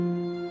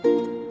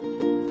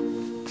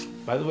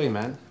By the way,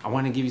 man, I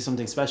want to give you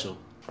something special.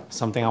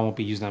 Something I won't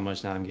be using that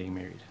much now I'm getting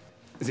married.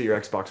 Is it your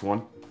Xbox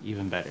One?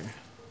 Even better.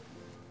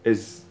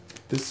 Is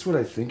this what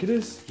I think it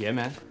is? Yeah,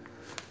 man.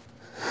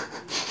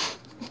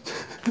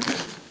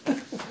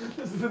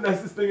 This is the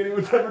nicest thing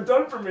anyone's ever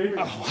done for me.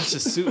 Oh, watch the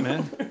suit,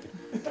 man.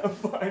 I'm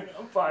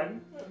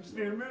fine. I just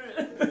need a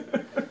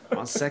minute.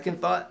 On second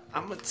thought,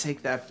 I'm gonna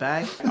take that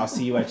bag. I'll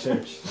see you at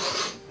church.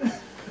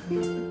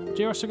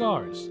 JR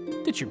Cigars.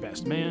 It's your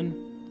best,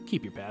 man.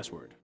 Keep your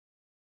password.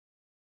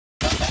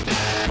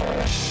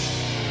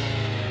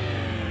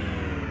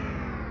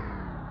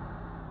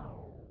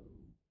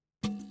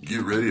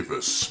 Get ready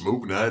for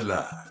Smoke Night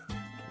Live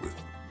with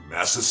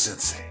Massa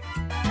Sensei.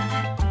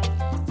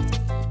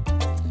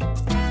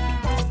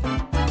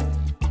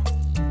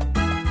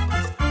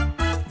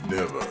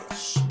 Never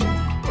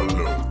smoke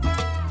alone.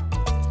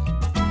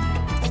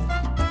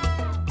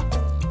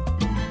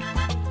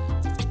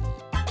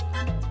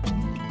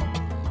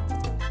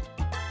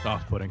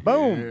 Off-putting.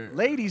 Boom,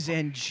 ladies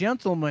and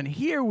gentlemen,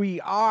 here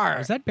we are.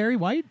 Is that Barry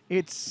White?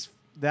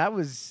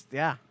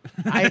 Yeah.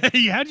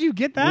 How'd you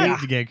get that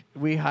gig?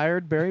 We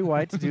hired Barry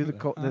White to do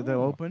the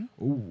open.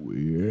 Oh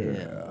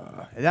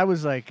yeah. That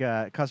was like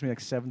it cost me like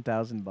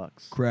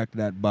 $7,000. Crack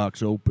that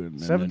box open.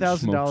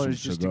 $7,000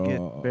 just to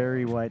get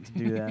Barry White to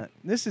do that.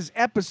 This is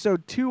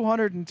episode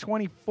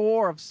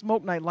 224 of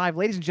Smoke Night Live,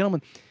 ladies and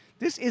gentlemen.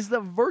 This is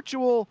the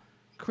virtual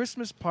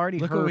Christmas party.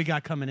 Look what we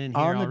got coming in here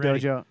on the already.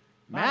 dojo.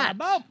 Matt,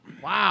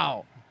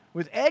 wow,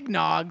 with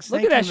eggnogs. Look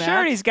Thank at that you, shirt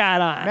Matt. he's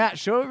got on. Matt,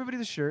 show everybody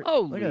the shirt.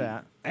 Oh, look at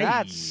that. Hey,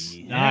 That's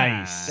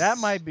nice. That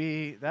might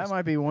be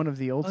one of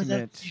the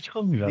ultimate. You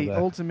told me about that.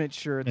 Ultimate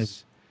shirts.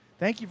 Yes.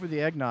 Thank you for the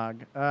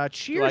eggnog. Do I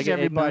Cheers, get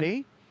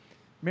everybody.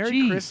 Merry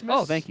Jeez. Christmas.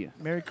 Oh, thank you.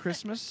 Merry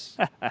Christmas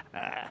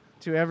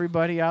to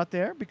everybody out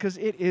there, because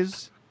it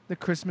is the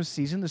Christmas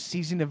season, the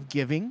season of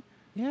giving.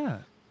 Yeah.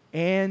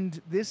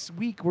 And this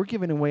week we're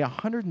giving away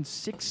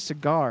 106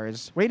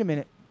 cigars. Wait a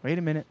minute.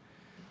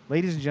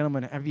 Ladies and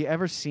gentlemen, have you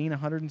ever seen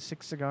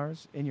 106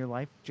 cigars in your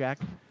life, Jack?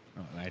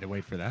 Oh, I had to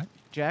wait for that.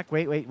 Jack,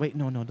 wait.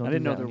 No, don't I didn't do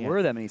know that there one yet.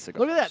 were that many cigars.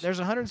 Look at that. There's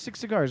 106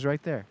 cigars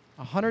right there.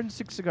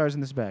 106 cigars in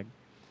this bag.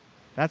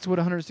 That's what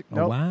 106. Oh,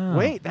 No, wow.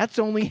 wait. That's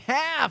only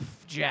half,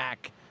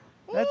 Jack.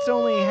 That's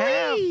only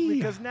half,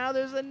 because now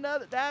there's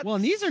another. That's Well,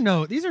 and these are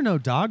no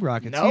dog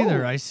rockets No.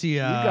 either. I see. we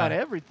got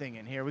everything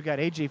in here. We got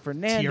AJ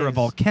Fernandez. Tierra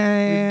Volcan,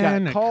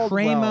 We've got Caldwell.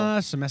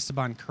 Crema, some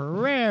Esteban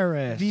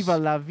Carreras. Viva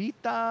la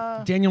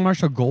Vita. Daniel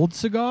Marshall Gold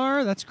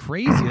cigar. That's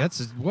crazy. That's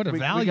what a We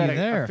value got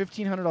there. a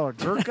 $1,500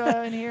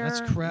 Gurkha in here.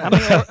 That's crap.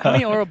 How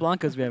many Oro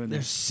Blancos we have in there?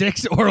 There's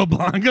 6 Oro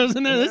Blancos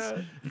in there. This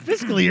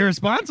fiscally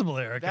irresponsible,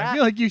 Eric. I That-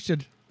 feel like you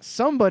should.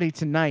 Somebody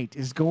tonight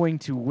is going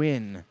to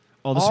win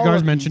All the all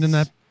cigars of mentioned in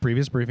these- that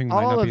previous briefing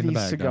might all not of be in the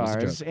these bag. That was a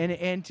cigars. joke.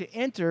 And to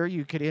enter,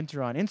 you could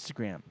enter on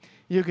Instagram.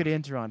 You could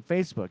enter on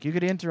Facebook. You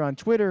could enter on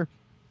Twitter.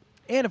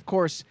 And, of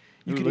course,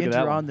 you Ooh, could look at enter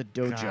that on one. the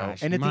dojo.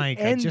 Gosh, and at Mike,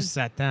 the end, I just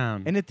sat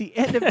down. and at the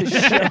end of the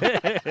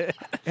show,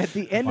 at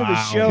the end of the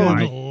show,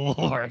 Good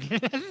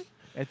Lord.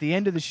 at the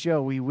end of the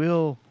show, we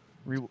will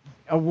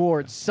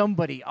award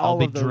somebody all I'll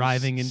be of those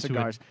driving into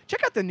cigars.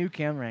 Check out the new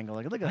camera angle.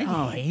 Look at that.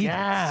 Oh my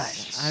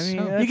gosh! I mean, you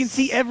can that's-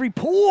 see every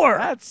pore.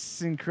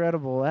 That's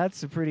incredible.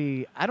 That's a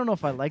pretty. I don't know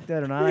if I like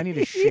that or not. I need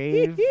to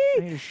shave. I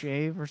need to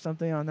shave or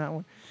something on that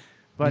one.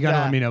 But You gotta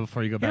let me know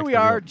before you go back. here to we the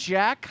are. road.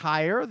 Jack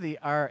Heyer,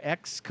 our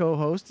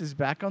ex-co-host, is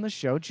back on the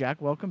show.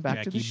 Jack, welcome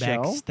back to the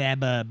Jackie show.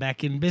 Backstabber,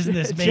 back in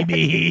business, Jackie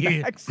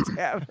baby.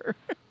 Backstabber.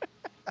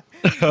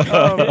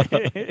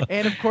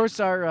 And of course,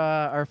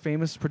 our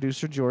famous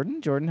producer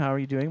Jordan. Jordan, how are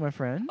you doing, my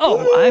friend? Oh,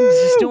 I'm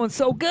just doing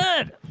so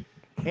good.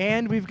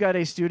 And we've got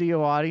a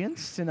studio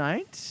audience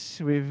tonight.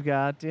 We've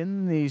got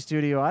in the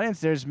studio audience,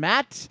 there's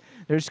Matt,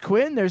 there's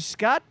Quinn, there's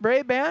Scott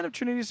Braband of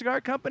Trinity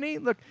Cigar Company.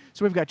 Look,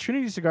 so we've got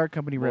Trinity Cigar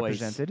Company Boys.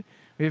 represented.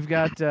 We've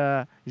got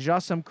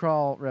Jassam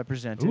Kral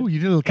represented. Ooh, you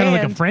did kind of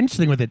like a And French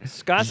thing with it.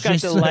 Scott's got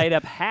the light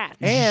up hat.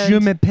 And Je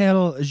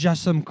m'appelle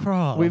Jassam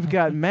Crawl. we've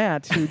got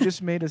Matt, who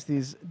just made us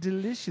these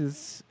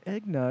delicious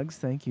eggnogs.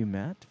 Thank you,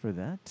 Matt, for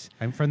that.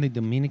 I'm from the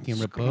Dominican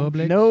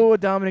Republic. No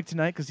Dominic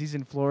tonight because he's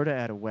in Florida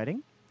at a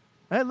wedding.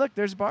 Hey, look,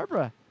 there's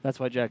Barbara. That's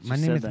why Jack just My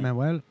name said is that.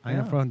 Manuel. I Yeah.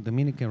 am from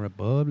Dominican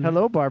Republic.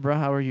 Hello, Barbara.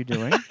 How are you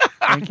doing?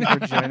 Thank you for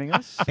joining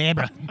us.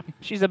 Barbara.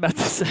 She's about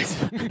the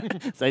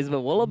size of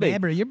a wallaby.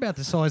 Barbara, you're about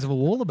the size of a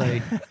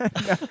wallaby.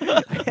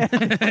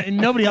 And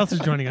nobody else is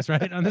joining us,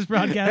 right, on this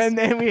broadcast? And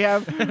then we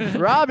have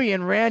Robbie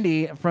and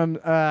Randy from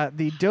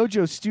the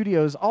Dojo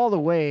Studios all the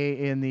way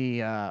in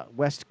the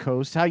West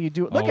Coast. How you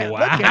doing? Look at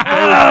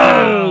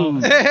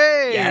those.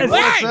 Hey, Yes.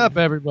 what's Right. up,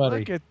 everybody?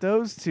 Look at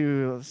those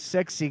two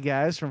sexy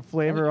guys from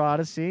Flavor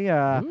Odyssey.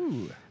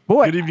 Ooh.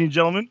 Boy, Good evening,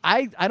 gentlemen.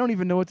 I don't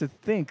even know what to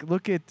think.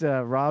 Look at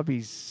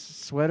Robbie's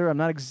sweater. I'm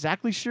not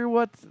exactly sure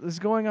what is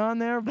going on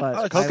there, but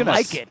I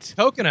coconuts. like it.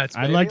 Coconuts.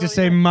 I'd like to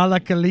say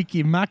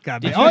Malakaliki Maka.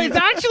 Oh, it's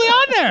actually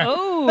on there.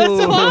 Oh,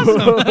 That's so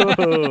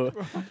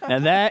awesome. Now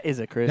that is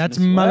a Christmas That's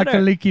sweater.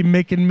 Malakaliki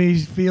making me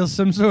feel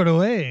some sort of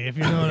way, if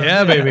you know what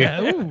Yeah, I'm saying.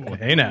 baby. Ooh.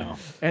 Hey now.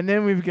 And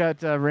then we've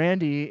got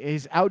Randy.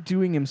 He's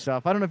outdoing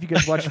himself. I don't know if you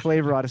guys watched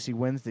Flavor Odyssey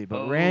Wednesday,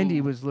 but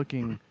Randy was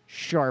looking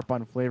sharp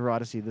on Flavor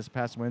Odyssey this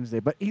past Wednesday.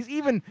 But he's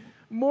even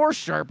more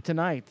sharp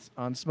tonight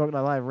on Smoke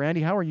Night Live.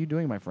 Randy, how are you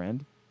doing, my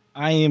friend?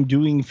 I am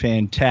doing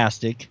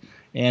fantastic,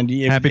 and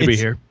Happy to be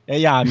here.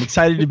 Yeah, I'm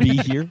excited to be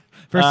here.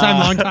 First time,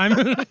 long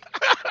time.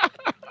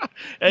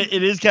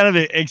 It is kind of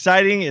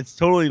exciting. It's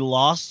totally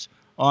lost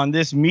on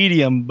this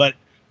medium, but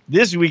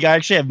this week I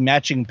actually have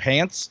matching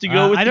pants to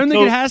go with. I don't the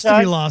think it coat has to be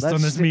tie. lost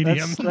on this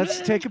medium. Let's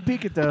take a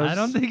peek at those. I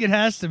don't think it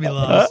has to be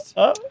lost.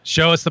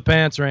 Show us the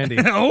pants, Randy.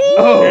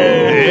 Oh,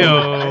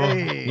 Hey-o.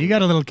 Hey, you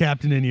got a little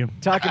captain in you.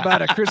 talk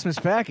about a Christmas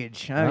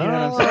package. You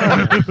know what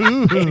I'm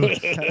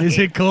saying? Is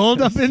it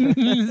cold up in?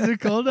 Is it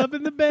cold up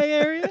in the Bay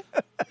Area?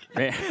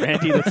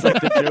 Randy looks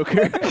like the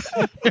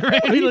Joker.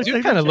 Randy You looks do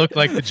like kind of look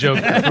like the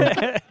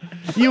Joker.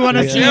 you want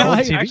to see Yeah. how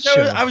I, TV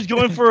Actually, show. I was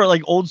going for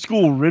like old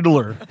school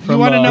Riddler. you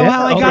want to know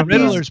how I got the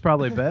these? Riddler's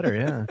probably better,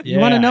 yeah. You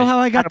want to know how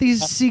I got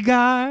these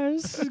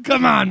cigars?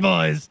 Come on,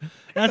 boys.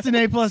 That's an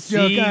A+ joke.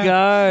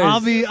 Cigars.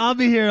 I'll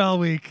be here all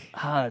week.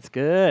 Ah, that's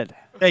good.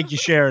 Thank you,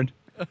 Sharon.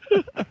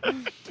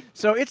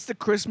 So it's the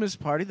Christmas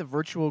party, the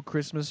virtual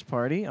Christmas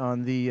party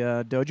on the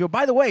dojo.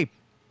 By the way,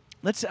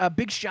 let's a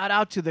big shout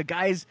out to the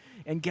guys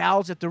and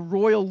gals at the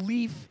Royal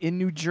Leaf in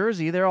New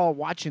Jersey. They're all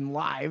watching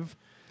live.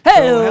 So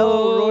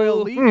hello,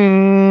 Royal Leaf.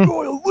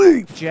 Royal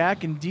Leaf.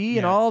 Jack and Dee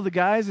and all the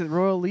guys at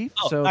Royal Leaf.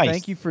 Oh, So nice.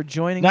 thank you for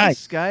joining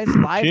Nice. us, guys.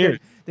 Live. Cheers.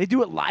 They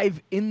do it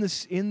live in the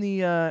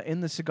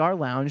cigar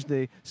lounge.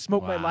 The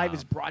Smoke Night Live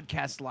is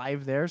broadcast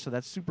live there, so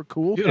that's super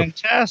cool.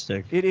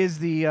 Fantastic. It is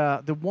the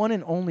one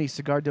and only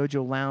Cigar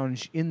Dojo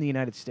lounge in the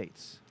United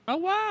States. Oh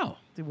wow.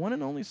 The one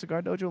and only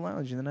Cigar Dojo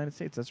lounge in the United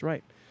States. That's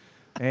right.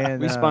 And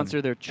We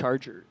sponsor their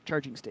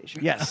charging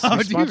station. Yes, Oh,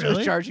 we do you sponsor the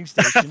really? charging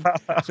station.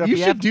 So if You you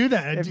should have, do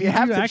that. if Did you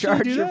have to actually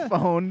charge do your that?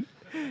 phone,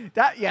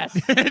 that yes.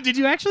 Did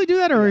you actually do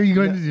that, or are you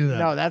going to do that?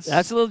 No, that's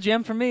That's a little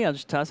gem for me. I'll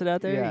just toss it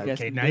out there. Yeah, You guys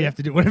Okay, can now do you it. have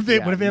to do. What if they?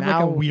 Yeah, What if they have like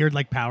now- a weird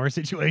like power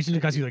situation?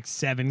 It costs you like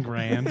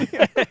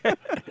 $7,000.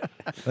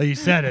 Well, you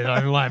said it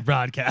on a live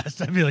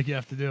broadcast. I feel like you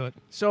have to do it.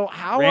 so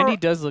how Randy are,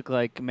 does look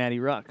like Matty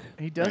Ruck.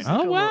 he does. Oh,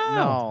 look a little-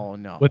 wow.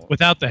 No.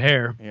 Without the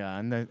hair. Yeah,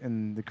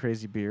 and the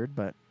crazy beard,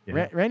 but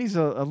Yeah. Randy's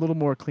a little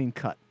more clean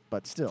cut,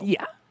 but still.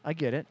 Yeah. I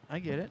get it.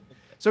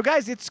 So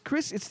guys, it's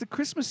the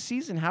Christmas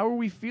season. How are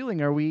we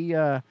feeling? Are we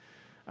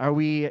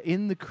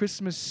in the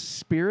Christmas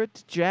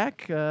spirit,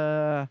 Jack?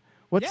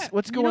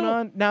 What's going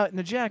on now,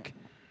 Jack?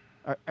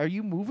 Are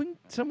you moving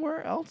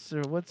somewhere else,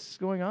 or what's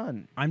going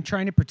on? I'm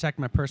trying to protect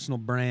my personal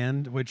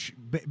brand, which,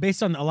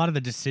 based on a lot of the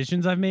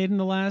decisions I've made in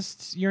the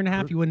last year and a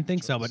half, you wouldn't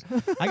think so. But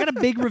I got a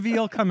big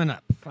reveal coming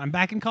up. I'm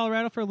back in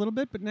Colorado for a little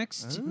bit, but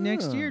next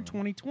year,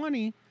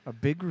 2020, A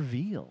big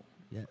reveal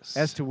yes,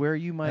 as to where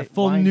you a might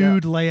full wind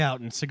nude up. layout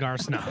and cigar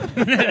snob.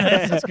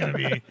 It's going to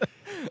be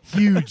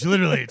huge.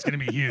 Literally, it's going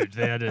to be huge.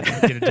 They had to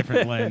get a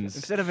different lens.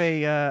 Instead of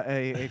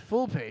a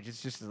full page,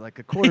 it's just like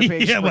a quarter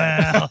page. Yeah,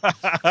 spread.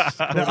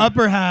 well, the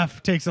upper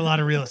half takes a lot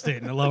of real estate,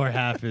 and the lower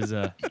half is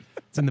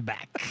it's in the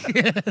back.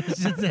 It's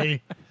just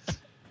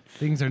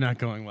things are not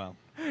going well.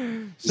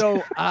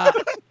 So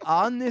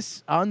on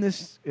this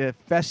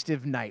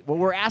festive night, what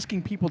we're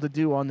asking people to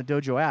do on the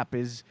Dojo app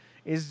is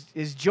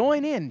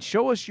join in.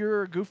 Show us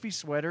your goofy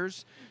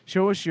sweaters.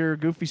 Show us your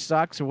goofy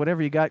socks or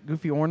whatever you got,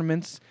 goofy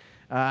ornaments.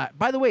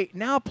 By the way,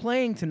 Now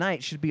Playing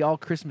tonight should be all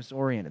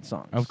Christmas-oriented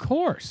songs. Of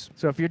course.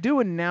 So if you're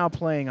doing Now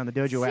Playing on the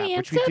Dojo app,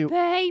 which we do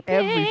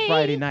every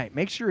Friday night,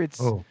 make sure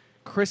it's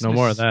Christmas. No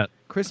more of that.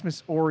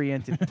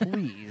 Christmas-oriented,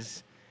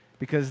 please,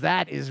 because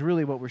that is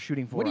really what we're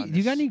shooting for. Do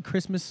you got any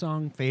Christmas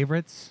song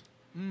favorites?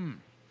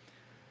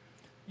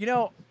 You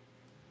know,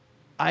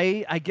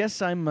 I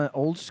guess I'm an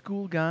old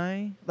school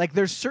guy. Like,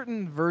 there's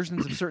certain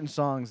versions of certain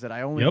songs that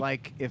I only Yep.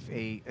 like if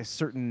a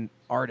certain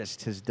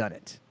artist has done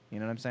it. You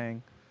know what I'm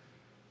saying?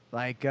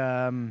 Like,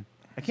 I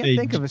can't Hey,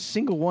 think of a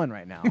single one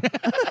right now.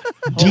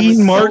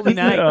 Dean Martin,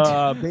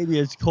 Night. Baby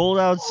It's Cold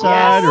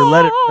Outside, or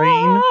Let It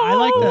Rain.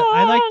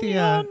 I like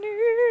the.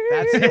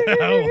 That's it.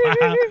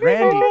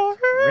 Oh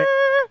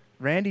wow.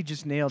 Randy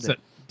just nailed So- it.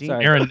 Dean,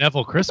 Sorry. Aaron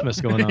Neville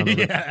Christmas going on.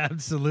 Yeah,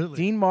 absolutely.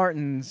 Dean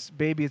Martin's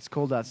 "Baby It's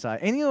Cold Outside,"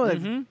 and you know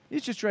that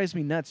it just drives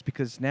me nuts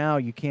because now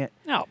you can't.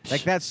 No,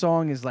 Like, that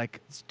song is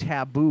like it's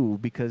taboo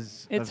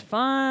because it's of,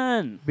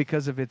 fun.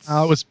 because of its.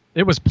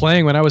 It was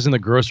playing when I was in the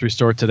grocery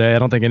store today. I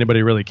don't think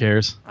anybody really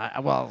cares.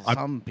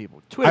 Some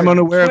people. Twitter, I'm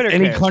unaware Twitter of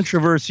any cares.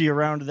 controversy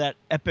around that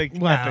epic.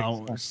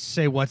 Wow. epic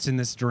Say what's in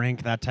this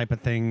drink, that type of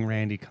thing.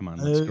 Randy, come on,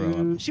 let's grow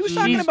up. She was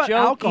talking She's about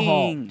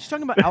alcohol. joking. She's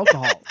talking about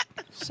alcohol.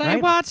 Say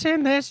Right? what's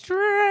in this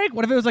drink.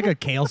 What if it was like a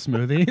kale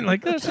smoothie?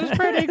 Like, this is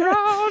pretty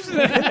gross.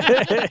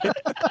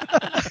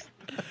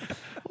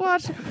 What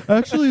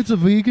Actually, it's a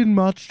vegan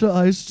matcha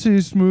iced tea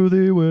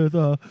smoothie with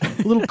a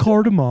little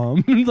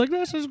cardamom. He's like,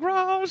 this is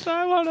gross.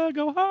 I want to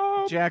go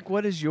home. Jack,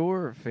 what is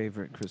your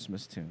favorite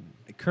Christmas tune?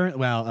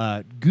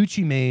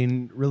 Gucci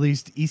Mane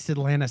released East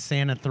Atlanta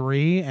Santa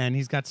 3, and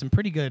he's got some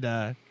pretty good.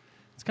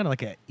 It's kind of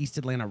like a East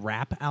Atlanta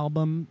rap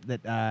album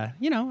that I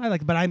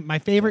like. But my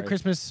favorite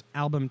Christmas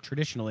album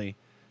traditionally,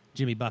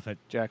 Jimmy Buffett.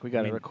 Jack, we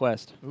got a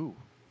request. Ooh.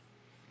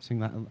 Sing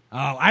that. Oh,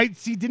 I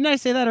see. Didn't I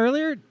say that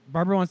earlier?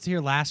 Barbara wants to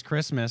hear Last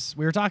Christmas.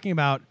 We were talking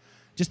about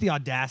just the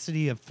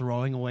audacity of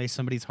throwing away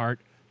somebody's heart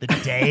the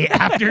day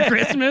after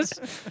Christmas.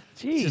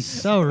 Jeez. It's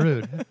just so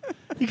rude.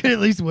 You could at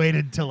least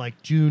waited till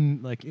like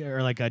June, or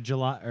a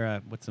July,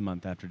 or what's the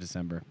month after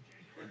December?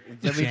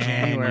 Every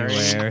January.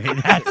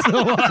 That's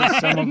the one. For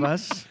some of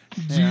us.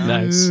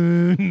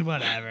 June,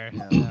 whatever.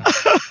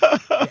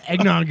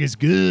 Eggnog is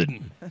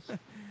good.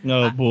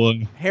 No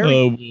boy. Harry-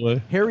 Oh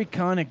boy. Harry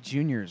Connick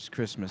Jr.'s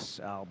Christmas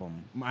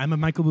album. I'm a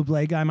Michael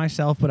Bublé guy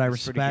myself, but I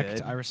It's pretty respect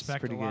good. I respect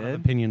It's a pretty lot good. of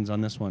opinions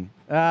on this one.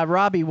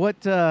 Robbie,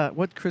 what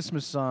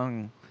Christmas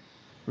song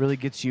really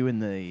gets you in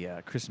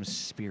the Christmas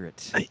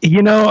spirit?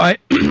 You know,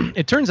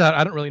 it turns out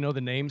I don't really know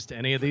the names to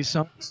any of these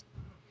songs.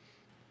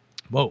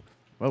 Whoa.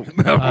 Whoa.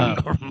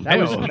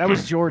 That that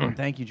was Jordan.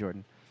 Thank you,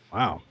 Jordan.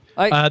 Wow.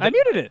 I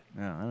muted it.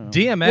 No, I don't know.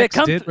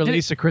 DMX did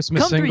release a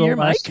Christmas come through single your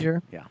last mic?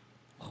 year. Yeah.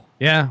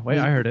 Yeah, wait,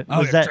 I heard it.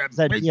 Was that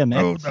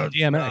DMX? DMX.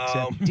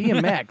 Yeah.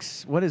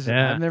 DMX. What is it?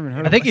 Yeah. I've never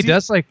heard I of think it. he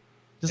does like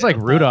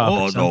Rudolph. Oh, or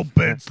no something.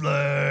 pit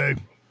sleigh.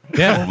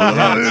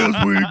 Yeah.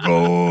 As we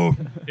go,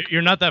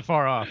 You're not that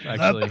far off,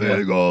 actually. that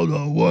big all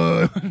the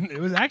way. It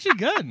was actually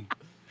good.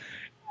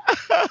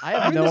 I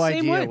have I'm no the same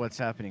idea way. what's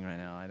happening right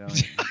now. I don't.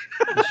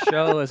 The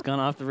show has gone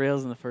off the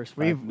rails in the first 5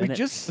 We minutes.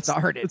 just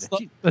started.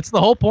 That's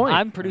the whole point.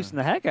 I'm producing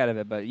the heck out of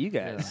it, but you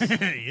guys.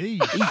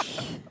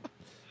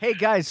 Hey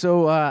guys,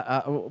 so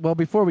well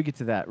before we get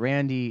to that,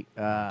 Randy,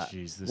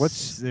 Jeez,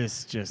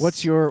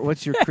 what's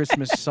your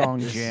Christmas song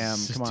jam?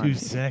 This is Come on. too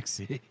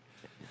sexy.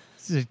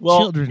 This is a Well,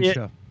 children's it-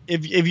 show.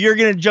 If you're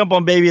gonna jump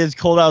on Baby It's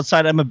Cold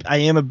Outside, I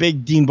am a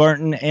big Dean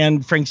Martin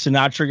and Frank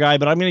Sinatra guy,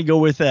 but I'm gonna go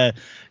with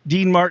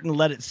Dean Martin,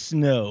 Let It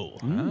Snow.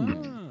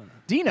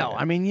 Dino.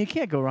 I mean, you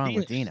can't go wrong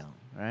with Dino,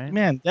 right?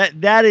 Man,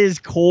 that is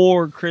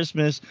core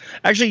Christmas.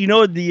 Actually, you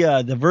know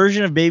the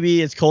version of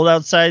Baby It's Cold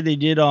Outside they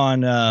did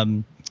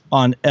on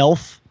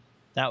Elf.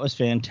 That was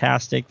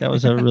fantastic. That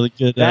was a really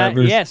good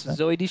version. Yes,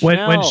 Zoe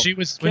Deschanel. when she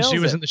was kills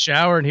in it. the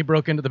shower and he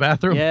broke into the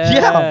bathroom.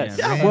 Yes.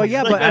 Well,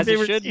 yeah, Like but my as it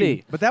favorite should scene.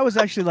 be. but that was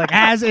actually like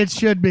As it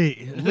should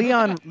be.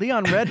 Leon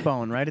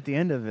Redbone right at the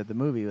end of it, the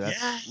movie. That's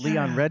Yeah.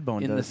 Leon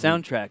Redbone In the does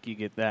soundtrack, you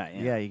get that.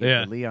 Yeah, you get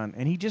Yeah. the Leon,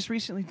 and he just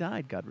recently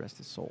died. God rest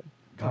his soul.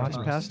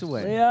 Just passed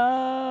away.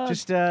 Yeah.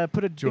 Just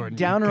put a Jordan,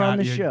 downer on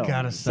the you show.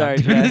 gotta Sorry,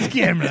 stop doing this Jack.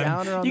 camera.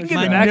 Downer on You the can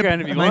show. get the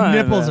background if you My want.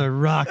 nipples are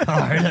rock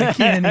hard. I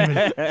can't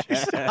even.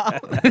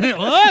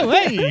 Oh,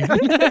 wait.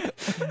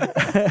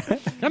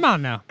 Come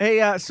on now.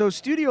 Hey, so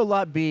Studio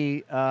Lot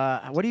B.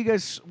 What are you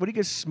guys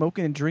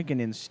smoking and drinking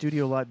in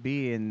Studio Lot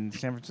B in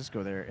San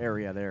Francisco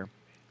area there?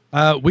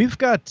 We've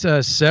got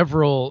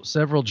several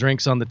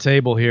drinks on the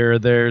table here.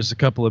 There's a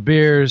couple of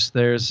beers.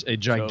 There's a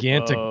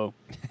gigantic Chopo.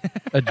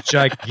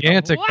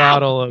 Wow.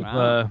 bottle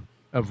Wow.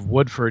 of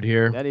Woodford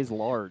here, That is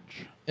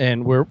large.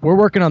 and we're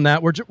working on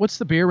that. What's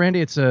the beer,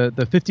 Randy? It's the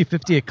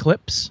 50/50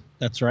 Eclipse.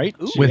 That's right.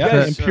 Ooh, With you the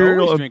guys are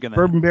Imperial always drinking that.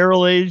 bourbon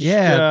barrel aged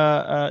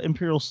Yeah.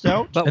 Imperial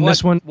Stout. But And what,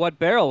 this one- what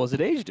barrel was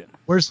it aged in?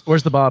 Where's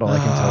the bottle? I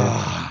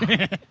can tell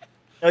you.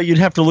 No, you'd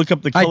have to look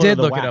up the I color did of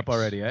the look wax. it up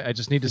already. I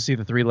just need to see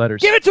the 3 letters.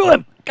 Give it to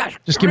him! Gosh,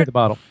 Just give me the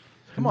bottle.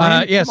 Come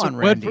on, Yeah, come so on,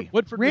 Randy.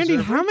 Woodford Randy,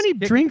 Reserve. how many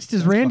drinks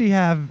does Randy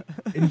have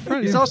in front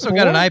of He's him? also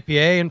got an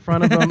IPA in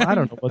front of him. I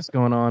don't know what's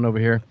going on over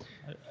here.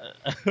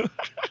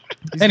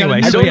 Anyway,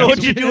 I so don't yeah, know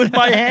what you do with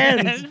my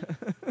hands.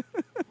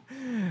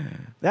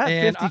 That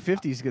And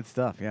 50/50 is good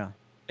stuff. Yeah.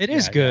 it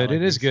is Yeah, good. I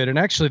like It is these. good. And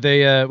actually,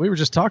 they we were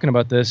just talking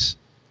about this.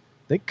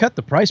 They cut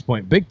the price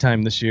point big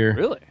time this year.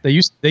 Really? They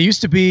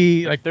used to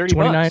be like 30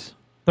 $29, bucks.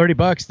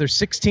 $30. They're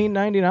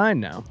 $16.99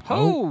 now,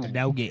 Oh,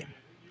 No game.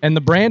 and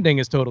the branding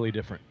is totally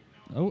different.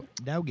 Oh,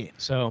 no game.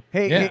 So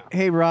Hey, yeah.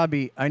 hey,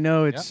 Robbie. I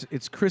know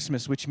it's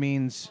Christmas, which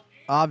means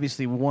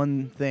obviously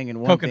one thing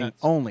and one Coconuts.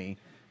 thing only.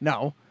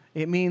 No,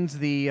 it means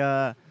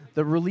the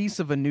release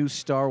of a new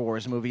Star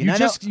Wars movie. You And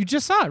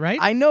just saw it, right?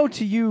 I know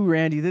to you,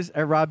 Randy,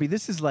 Robbie,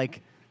 this is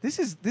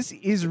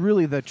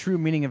really the true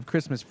meaning of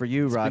Christmas for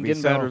you, been Robbie.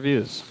 getting bad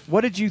reviews.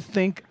 What did you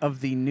think of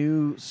the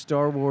new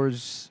Star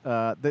Wars?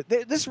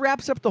 This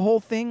wraps up the whole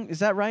thing. Is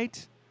that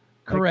right?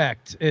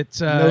 Correct. It's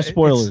No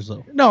spoilers,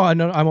 though. No,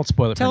 I won't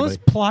spoil it. Tell for us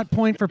anybody. plot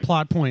point for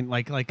plot point,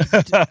 like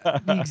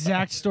the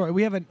exact story.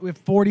 We have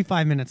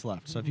 45 minutes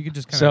left, so if you could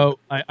just kind of.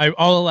 So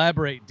I'll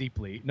elaborate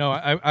deeply. No,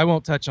 I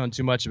won't touch on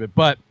too much of it,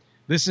 but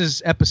this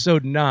is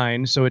episode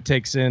 9, so it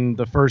takes in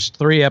the first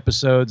 3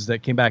 episodes that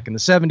came back in the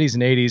 70s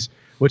and 80s,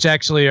 which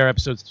actually are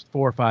episodes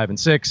 4, 5, and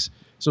 6.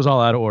 So it's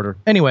all out of order.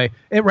 Anyway,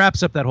 it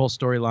wraps up that whole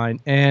storyline,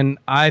 and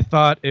I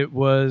thought it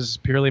was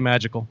purely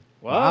magical.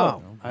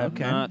 Wow. I have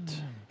Okay. not.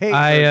 Hey,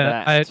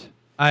 I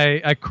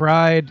that.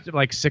 cried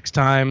like 6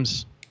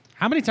 times.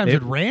 How many times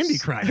did Randy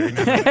cry during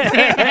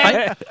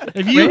that?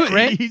 If you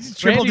he's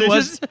triple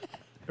digits.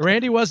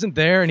 Randy wasn't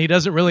there, and he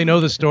doesn't really know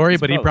the story,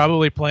 but he'd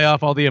probably play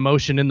off all the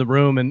emotion in the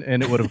room, and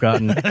it would have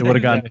gotten it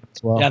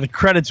as well. Yeah, the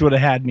credits would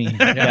have had me.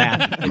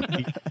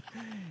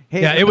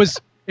 Hey, Yeah, it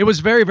was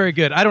very, very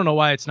good. I don't know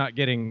why it's not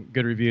getting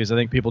good reviews. I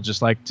think people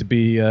just like to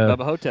be.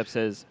 Bubba Hotep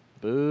says,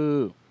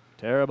 "Boo,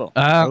 terrible."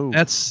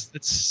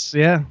 That's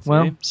yeah.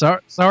 Well,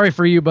 sorry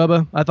for you,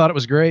 Bubba. I thought it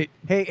was great.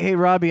 Hey,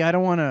 Robbie, I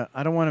don't want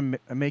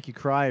to make you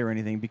cry or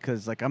anything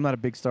because like I'm not a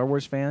big Star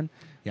Wars fan.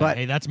 Yeah, But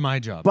hey, that's my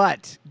job.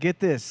 But get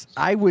this,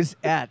 I was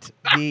at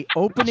the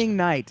opening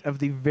night of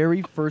the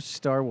very first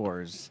Star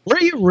Wars. Were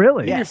you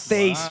really? Yes. Your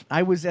face.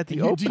 I was at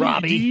the opening.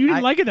 Robbie, you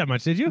didn't like it that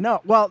much, did you?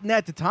 No, well,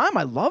 at the time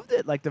I loved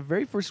it. Like the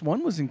very first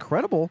one was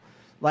incredible.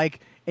 Like,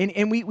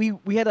 and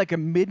we had like a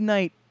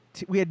midnight.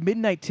 We had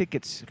midnight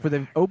tickets for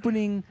the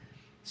opening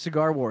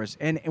Cigar Wars,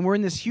 and we're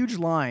in this huge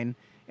line,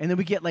 and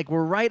then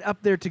we're right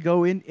up there to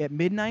go in at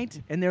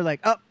midnight, and they're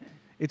like,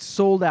 it's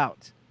sold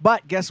out.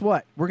 But guess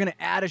what? We're going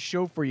to add a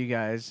show for you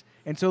guys.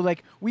 And so,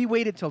 like, we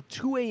waited till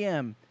 2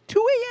 a.m. 2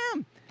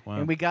 a.m. Wow.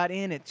 And we got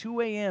in at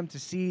 2 a.m. to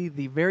see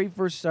the very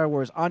first Star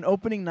Wars on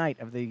opening night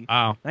of the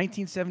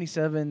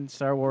 1977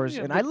 Star Wars.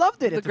 Yeah, and I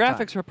loved it the at the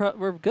graphics time.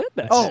 were good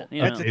back then.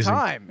 then. At the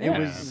time. It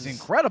was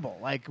incredible.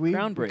 Like, we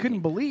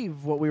couldn't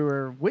believe what we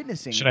were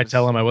witnessing. Should I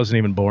tell him I wasn't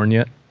even born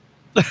yet?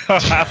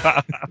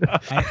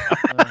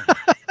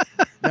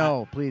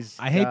 No, please.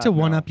 I hate to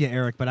one-up you,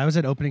 Eric, but I was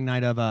at opening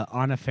night of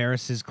Anna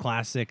Faris's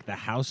classic, The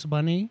House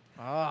Bunny.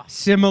 Oh.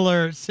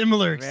 Similar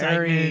Very,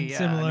 excitement, yeah,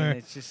 similar. I mean,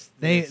 it's just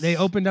They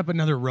opened up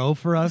another row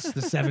for us,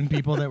 the 7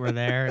 people that were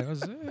there. It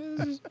was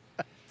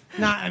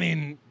not. I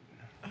mean,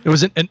 it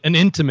was an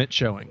intimate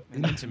showing.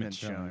 An intimate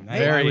showing.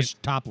 Hey, I was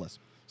topless.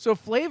 So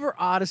Flavor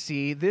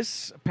Odyssey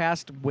this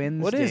past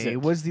Wednesday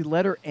was the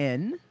letter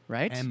N,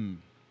 right?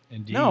 M.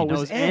 Indeed. No, it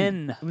was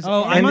N. It was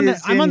I'm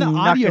on the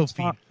audio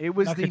feed. It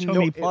was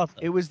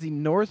it was the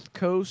North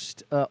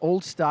Coast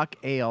Old Stock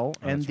Ale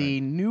and the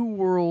New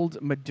World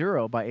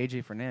Maduro by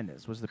AJ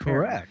Fernandez was the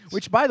pairing. Correct.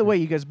 Which, by the way,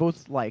 you guys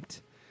both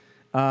liked.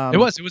 It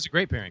was a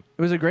great pairing.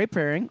 It was a great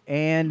pairing,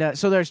 and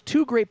so there's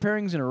 2 great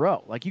pairings in a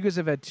row. Like you guys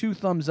have had 2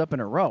 thumbs up in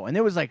a row, and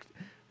there was like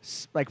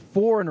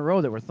 4 in a row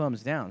that were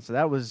thumbs down. So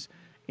that was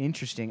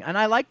interesting, and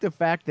I like the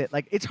fact that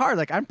like it's hard.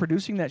 Like I'm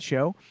producing that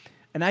show.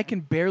 And I can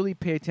barely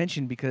pay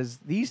attention because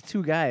these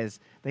 2 guys,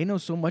 they know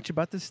so much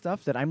about this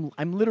stuff that I'm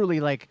literally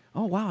like,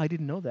 oh, wow, I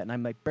didn't know that. And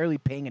I'm like barely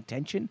paying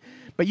attention.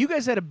 But you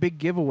guys had a big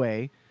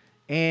giveaway,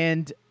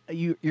 and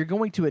you're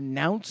going to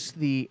announce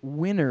the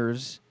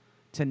winners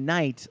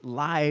tonight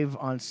live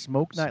on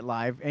Smoke Night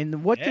Live.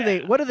 And what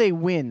do they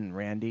win,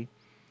 Randy?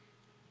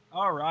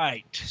 All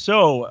right.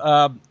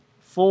 So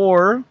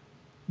for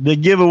the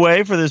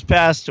giveaway for this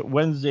past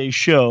Wednesday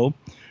show,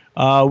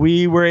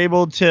 we were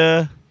able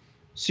to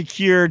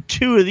secure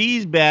 2 of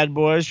these bad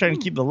boys, trying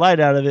to keep the light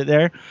out of it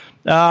there.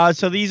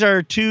 So these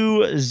are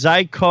 2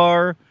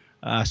 Zycar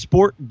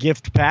Sport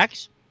gift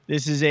packs.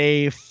 This is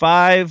a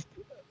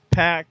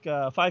 5-pack,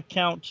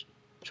 5-count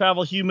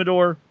travel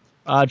humidor,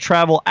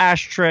 travel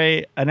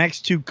ashtray, an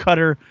X2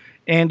 cutter,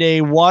 and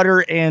a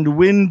water and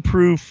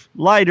windproof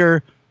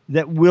lighter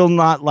that will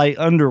not light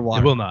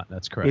underwater. It will not.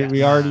 That's correct.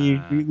 We already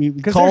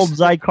called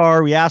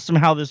Zycar. We asked them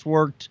how this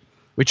worked.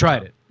 We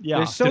tried it. Yeah.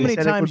 There's so many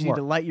times you need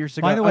to light your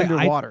cigar By the way,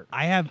 underwater.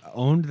 I have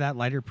owned that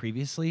lighter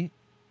previously.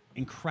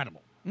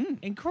 Incredible.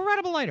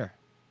 Incredible lighter.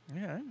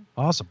 Yeah.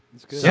 Awesome.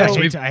 It's good. So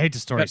Yeah, I hate to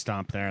story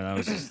stomp there. That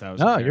was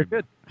No, you're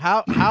good.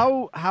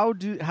 How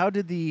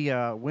did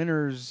the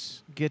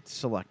winners get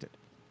selected?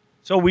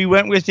 So we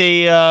went with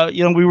a,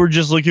 we were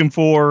just looking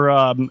for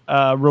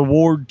a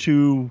reward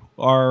to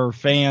our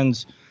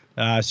fans.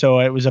 So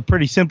it was a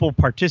pretty simple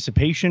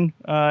participation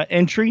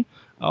entry.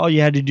 All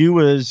you had to do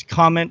was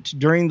comment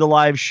during the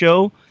live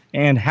show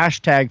and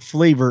hashtag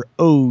flavor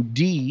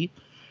OD.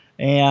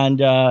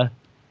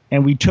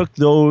 And we took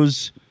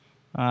those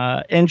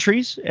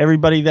entries.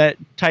 Everybody that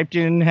typed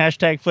in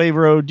hashtag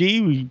flavor OD,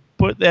 we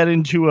put that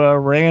into a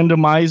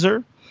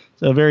randomizer.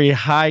 It's a very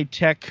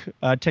high-tech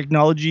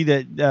technology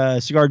that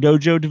Cigar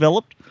Dojo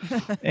developed.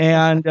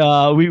 And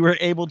we were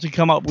able to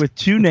come up with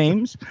 2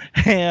 names.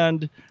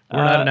 And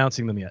we're not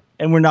announcing them yet.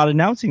 And we're not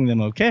announcing them.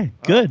 Okay,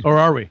 good. Or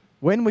are we?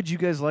 When would you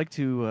guys like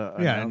to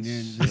announce?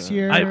 This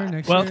year,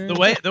 next well, year?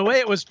 the way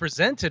it was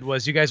presented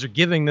was you guys are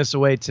giving this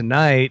away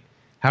tonight.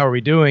 How are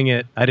we doing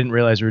it? I didn't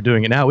realize we were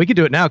doing it now. We could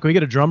do it now. Can we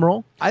get a drum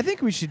roll? I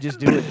think we should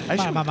just do it.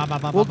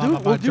 We'll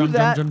do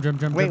that.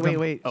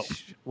 Wait. Oh.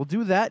 We'll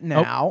do that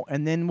now,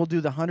 and then we'll do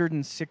the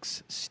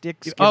 106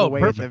 sticks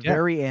giveaway at the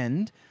very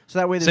end. So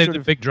that way, there's Save sort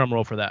the of big drum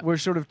roll for that. we're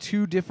sort of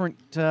 2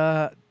 different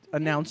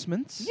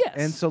announcements. Yes.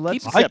 And so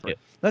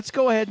let's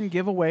go ahead and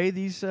give away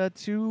these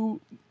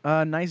 2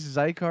 nice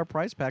Zycar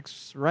prize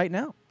packs right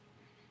now.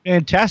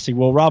 Fantastic.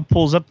 Well, Rob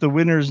pulls up the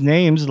winners'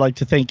 names. I'd like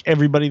to thank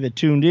everybody that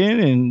tuned in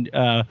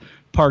and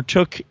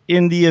partook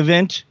in the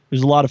event. It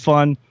was a lot of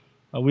fun.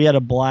 We had a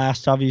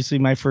blast. Obviously,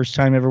 my first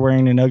time ever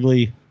wearing an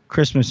ugly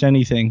Christmas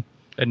anything.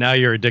 And now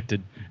you're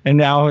addicted. And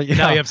now you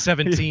have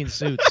 17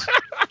 suits.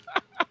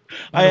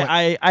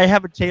 I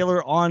have a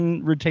Taylor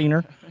on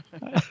retainer.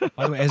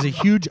 By the way, as a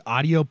huge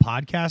audio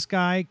podcast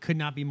guy, could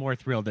not be more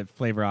thrilled that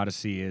Flavor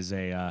Odyssey is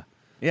a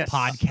Yes.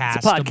 podcastable.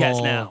 It's a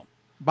podcast now.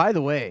 By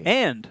the way,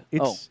 And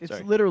it's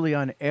sorry. literally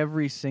on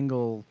every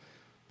single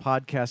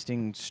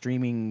podcasting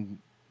streaming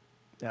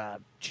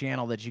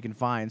channel that you can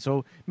find.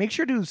 So make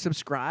sure to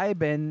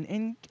subscribe and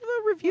give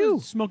a review.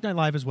 Smoke Night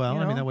Live as well. You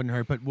I mean, know? that wouldn't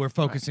hurt. But we're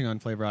focusing on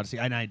Flavor Odyssey,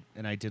 and I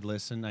did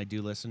listen. I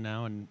do listen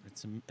now, and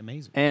it's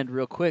amazing. And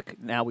real quick,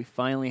 now we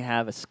finally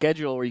have a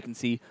schedule where you can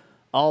see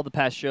all the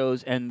past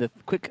shows and the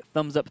quick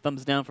thumbs up,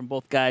 thumbs down from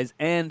both guys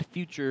and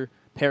future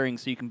pairings,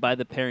 so you can buy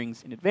the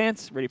pairings in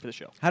advance, ready for the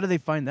show. How do they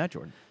find that,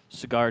 Jordan?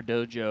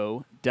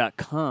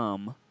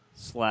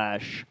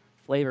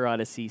 cigardojo.com/Flavor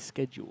Odyssey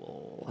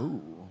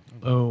schedule.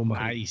 Oh my.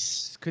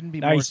 Nice. Couldn't be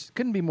Nice.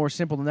 more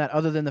simple than that,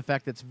 other than the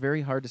fact that it's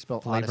very hard to spell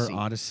Flavor Odyssey.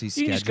 Odyssey You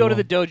schedule. can just go to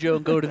the dojo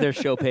and go to their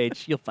show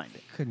page. You'll find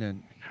it.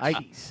 Couldn't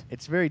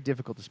It's very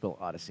difficult to spell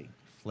Odyssey.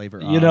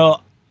 Flavor. You know,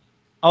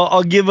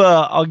 I'll give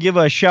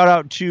a shout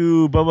out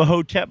to Bubba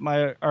Hotep,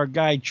 our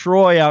guy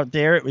Troy out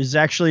there. It was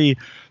actually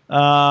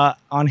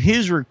on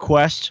his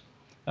request.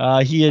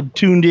 He had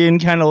tuned in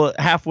kind of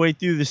halfway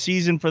through the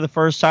season for the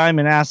first time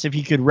and asked if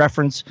he could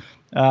reference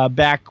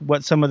back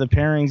what some of the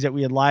pairings that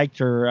we had liked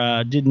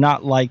or did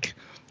not like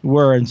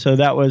were, and so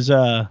that was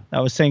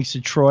thanks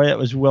to Troy. That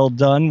was well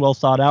done, well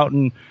thought out,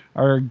 and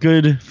our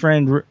good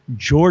friend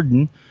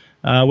Jordan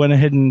went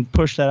ahead and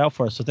pushed that out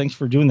for us. So thanks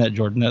for doing that,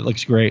 Jordan. That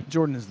looks great.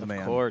 Jordan is the man.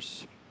 Of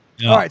course.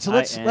 All right, so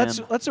I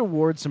let's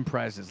award some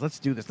prizes. Let's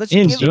do this. Let's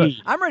Indeed. give.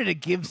 I'm ready to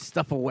give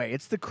stuff away.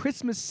 It's the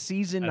Christmas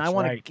season. That's I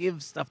want to right.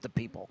 give stuff to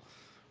people.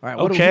 All right.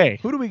 Okay.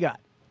 Who do we got?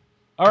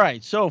 All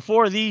right, so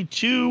for the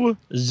 2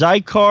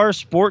 Zycar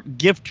Sport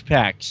gift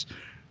packs,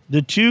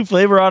 the 2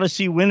 Flavor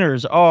Odyssey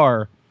winners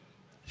are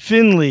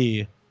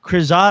Finley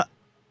Krizawate.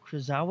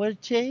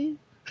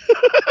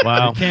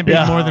 Wow. Can't be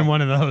Yeah. more than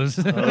one of those.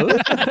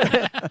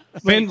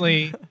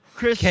 Finley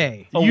Chris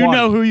K. You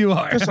know who you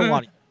are. Chris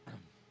Awadi.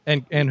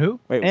 And who?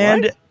 Wait,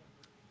 And what?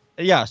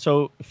 yeah,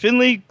 so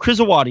Finley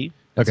Krizawati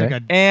It's Okay.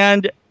 like a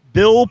and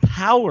Bill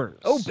Powers.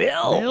 Oh,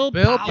 Bill.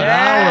 Bill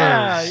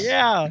Yeah, Powers.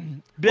 yeah.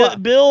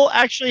 Bill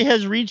actually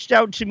has reached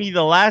out to me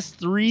the last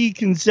 3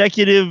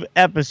 consecutive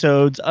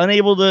episodes,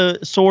 unable to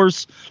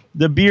source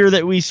the beer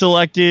that we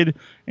selected,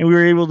 and we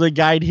were able to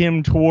guide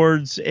him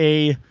towards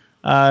a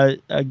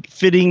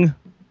fitting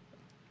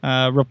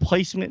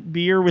replacement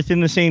beer within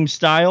the same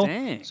style.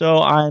 Dang. So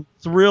I'm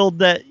thrilled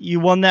that you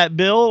won that,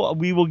 Bill.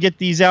 We will get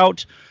these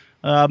out.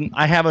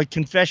 I have a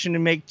confession to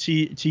make to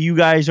you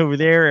guys over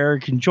there,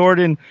 Eric and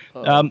Jordan.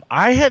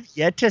 I have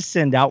yet to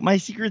send out my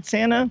Secret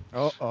Santa.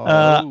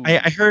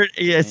 I heard.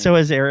 Yeah, so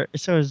has Eric.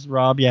 So has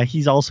Rob. Yeah,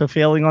 he's also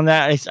failing on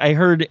that. I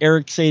heard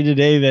Eric say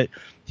today that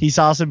he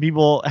saw some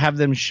people have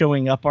them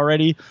showing up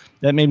already.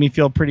 That made me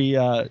feel pretty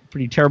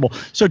terrible.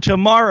 So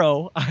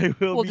tomorrow I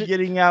will be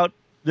getting out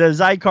the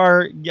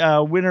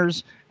Zycar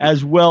winners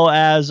as well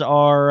as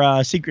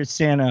our Secret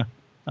Santa.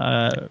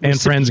 And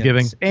recipients.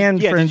 Friendsgiving. And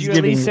Yeah, did you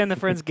at least Friendsgiving. send the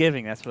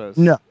Friendsgiving? That's what I was.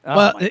 No. Oh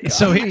Well, my God.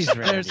 so Jeez,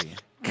 there's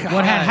Randy.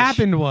 what had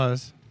happened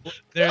was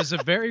there's a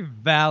very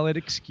valid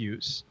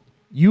excuse.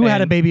 you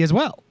had a And- baby as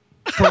well.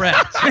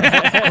 Correct.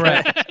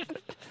 Correct.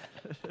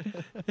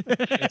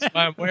 That's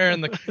why I'm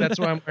wearing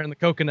the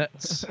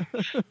coconuts.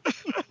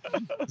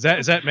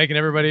 Is that making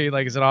everybody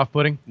like? Is it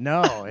off-putting?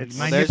 No, it's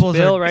My there's nipples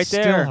Bill are right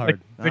still there.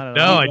 hard.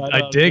 No,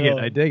 I dig it.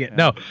 I dig it.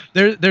 No,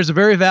 there's a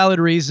very valid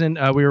reason.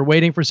 We were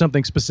waiting for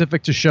something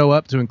specific to show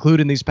up to include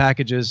in these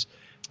packages,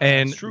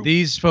 and That's true.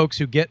 these folks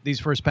who get these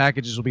first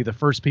packages will be the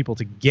first people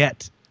to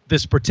get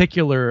this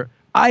particular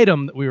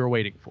item that we were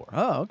waiting for.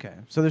 Oh, okay.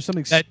 So there's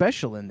something That-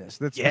 special in this.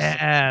 That's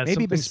Yeah, maybe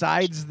something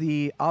besides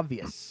the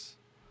obvious.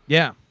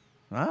 Yeah.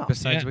 Wow.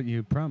 Besides Yeah. what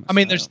you promised. I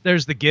mean,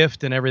 there's the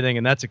gift and everything,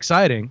 and that's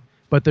exciting.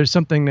 But there's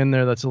something in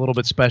there that's a little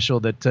bit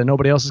special that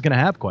nobody else is going to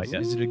have quite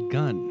yet. is it a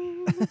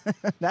gun?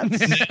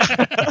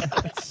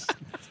 That's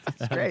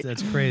great.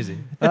 That's crazy.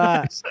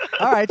 All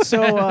right,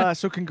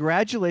 so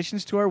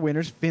congratulations to our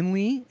winners,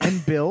 Finley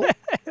and Bill.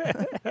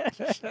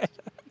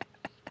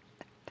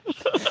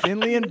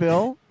 Finley and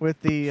Bill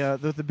with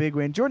the big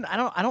win. Jordan,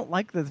 I don't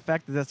like the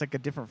fact that that's like a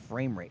different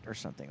frame rate or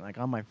something. Like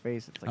on my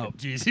face, it's like Oh,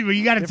 geez. Well,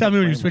 you got to tell me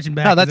when you're switching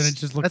back. No, 'cause that's then it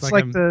just looks that's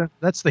like, like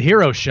that's the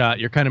hero shot.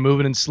 You're kind of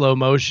moving in slow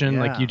motion, Yeah.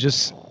 like you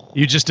just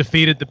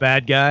defeated the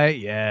bad guy.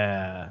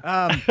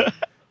 Yeah.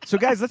 So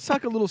guys, let's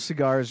talk a little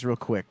cigars real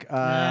quick.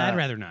 I'd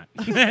rather not.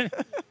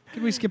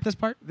 Can we skip this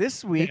part?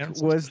 This week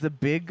was the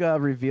big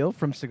reveal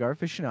from Cigar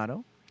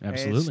Aficionado.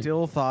 Absolutely. It's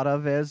still thought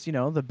of as,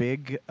 the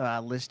big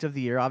list of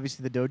the year.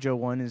 Obviously, the Dojo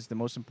one is the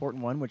most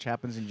important one, which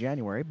happens in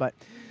January. But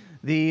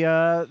the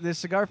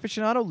Cigar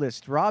Aficionado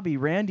list, Robbie,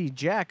 Randy,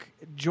 Jack,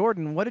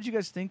 Jordan, what did you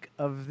guys think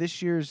of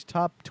this year's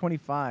top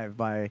 25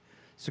 by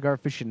Cigar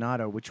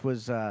Aficionado, which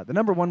was the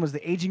number one was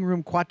the Aging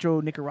Room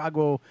Cuatro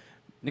Nicaragua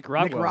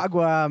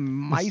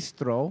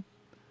Maestro.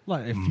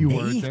 A few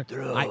words there.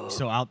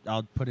 So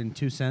I'll put in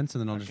 2 cents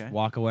and then I'll Okay. just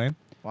walk away.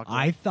 Walk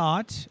I away.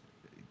 thought,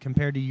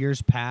 compared to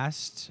years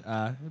past,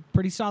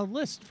 pretty solid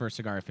list for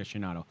Cigar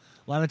Aficionado.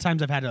 A lot of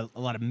times I've had a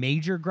lot of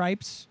major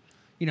gripes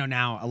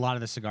now a lot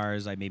of the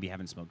cigars I maybe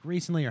haven't smoked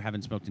recently or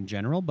haven't smoked in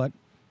general, but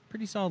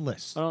pretty solid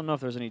list. I don't know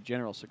if there's any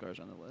general cigars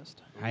on the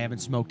list. I haven't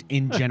smoked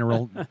in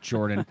general,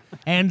 Jordan.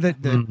 And the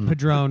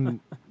Padron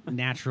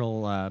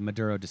natural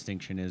Maduro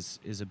distinction is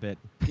a bit...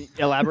 Can you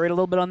elaborate a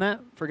little bit on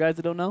that for guys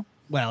that don't know?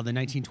 Well, the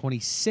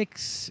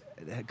 1926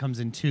 comes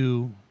in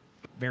two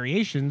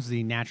variations,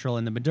 the natural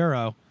and the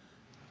Maduro.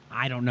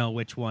 I don't know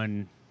which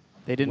one...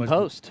 They didn't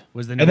post.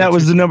 Was the And that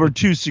was the number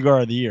 2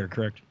 cigar of the year,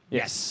 correct?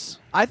 Yes.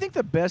 I think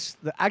the best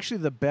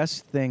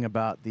thing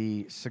about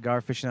the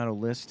Cigar Aficionado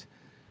list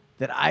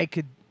that I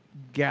could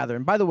gather,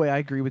 and by the way, I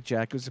agree with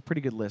Jack, it was a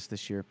pretty good list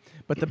this year.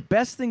 But the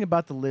best thing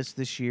about the list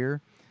this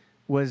year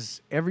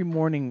was every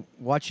morning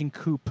watching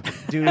Coop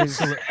do his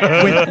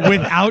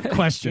without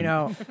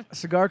question.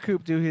 Cigar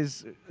Coop do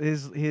his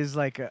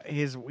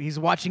he's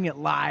watching it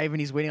live and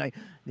he's waiting like,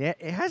 yeah,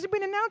 it hasn't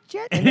been announced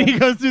yet. And he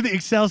goes through the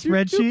Excel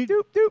spreadsheet.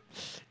 Doop, doop,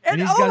 doop.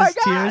 And he's oh got my his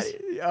God. tears.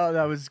 Oh,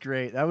 that was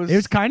great. It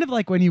was kind of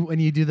like when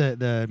you do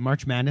the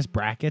March Madness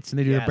brackets and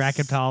they do the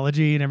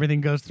bracketology and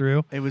everything goes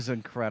through. It was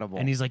incredible.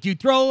 And he's like, you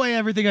throw away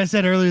everything I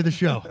said earlier in the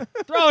show.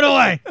 Throw it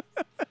away.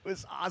 It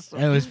was awesome.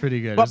 It was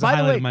pretty good. But It was the by the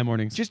highlight way, of my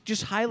mornings.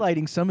 Just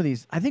highlighting some of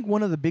these, I think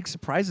one of the big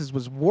surprises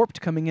was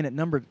Warped coming in at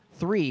number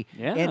 3.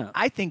 Yeah. And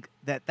I think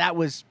that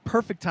was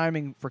perfect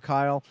timing for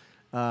Kyle.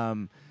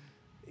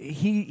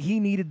 He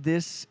needed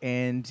this,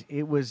 and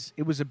it was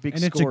a big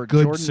And score. it's a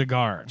good Jordan,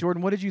 cigar.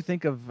 Jordan, what did you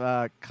think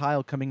of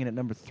Kyle coming in at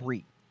number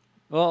 3?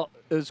 Well,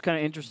 it was kind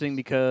of interesting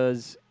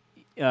because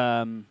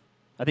I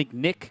think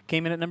Nick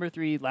came in at number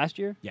 3 last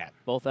year. Yeah.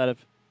 Both out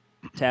of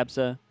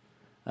Tabsa.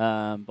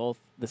 Both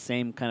the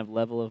same kind of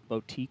level of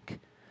boutique.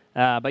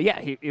 But yeah,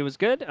 it was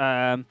good.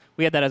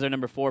 We had that as our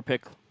number 4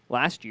 pick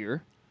last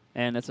year,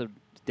 and that's a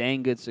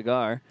dang good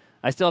cigar.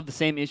 I still have the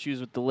same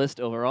issues with the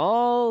list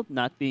overall,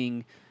 not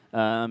being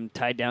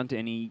tied down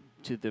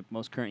to the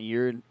most current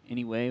year in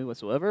any way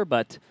whatsoever.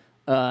 But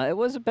it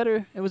was a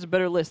better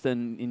list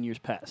than in years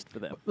past for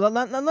them. Well,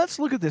 now let's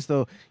look at this,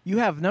 though. You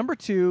have number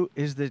 2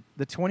 is the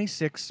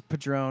 26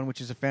 Padron,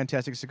 which is a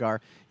fantastic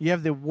cigar. You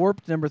have the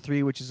Warped number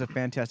 3, which is a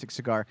fantastic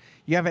cigar.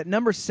 You have at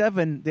number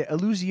 7 the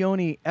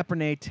Illusione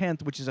Epernay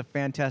 10th, which is a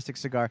fantastic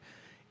cigar.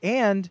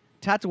 And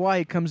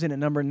Tatuaje comes in at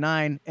number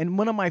 9. And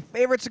one of my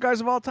favorite cigars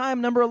of all time,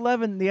 number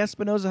 11, the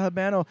Espinosa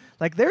Habano.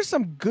 Like, there's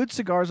some good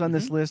cigars on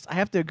this list. I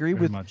have to agree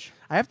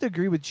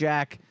with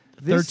Jack.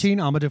 13,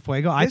 Alma de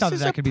Fuego. I thought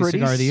that could be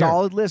Cigar of the Year.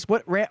 Solid list.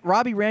 What,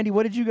 Robbie, Randy,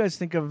 what did you guys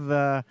think of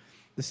the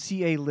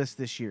CA list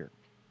this year?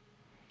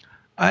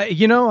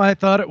 I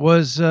thought it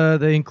was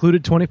they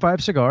included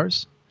 25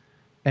 cigars,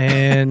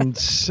 and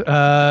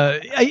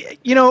I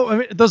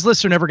mean, those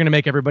lists are never going to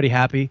make everybody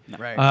happy.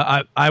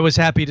 Right. I was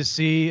happy to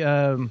see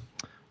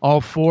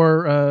all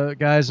 4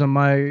 guys on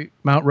my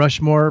Mount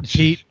Rushmore,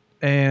 Pete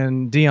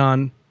and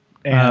Dion.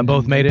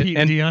 Both made it. Pete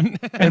and Dion.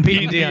 And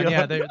Pete and Dion,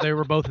 yeah, they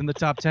were both in the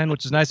top 10,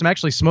 which is nice. I'm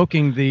actually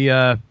smoking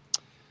the,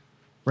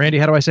 Randy,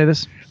 how do I say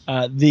this?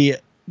 The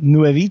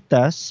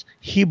Nuevitas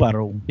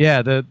Jibaro.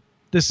 Yeah,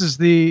 this is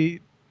the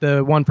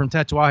one from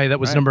Tatuaje that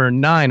was number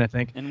 9, I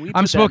think. And we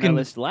I'm put smoking that on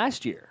the list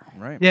last year.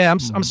 Right. Yeah,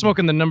 I'm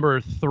smoking the number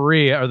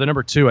 3 or the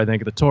number 2, I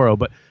think, the Toro.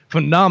 But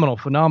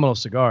phenomenal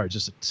cigar.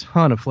 Just a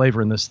ton of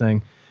flavor in this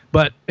thing.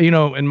 But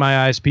in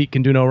my eyes, Pete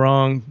can do no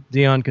wrong.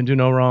 Dion can do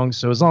no wrong.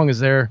 So as long as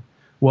they're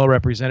well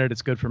represented,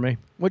 it's good for me.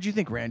 What do you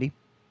think, Randy?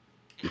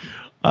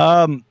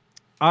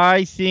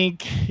 I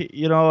think,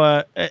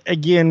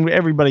 again,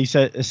 everybody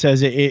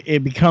says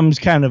it becomes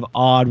kind of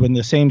odd when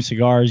the same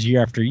cigars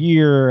year after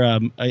year.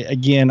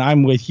 Again,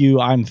 I'm with you.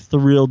 I'm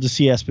thrilled to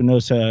see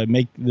Espinosa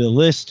make the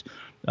list.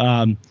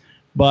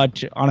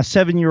 But on a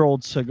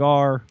 7-year-old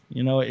cigar,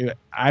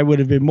 I would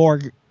have been more.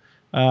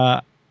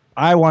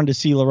 I wanted to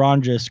see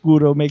Laranja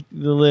Escudo make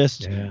the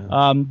list.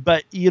 Yeah.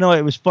 But,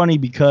 it was funny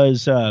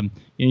because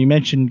you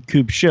mentioned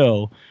Coop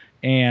Show.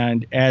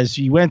 And as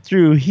he went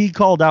through, he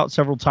called out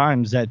several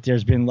times that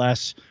there's been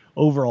less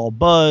overall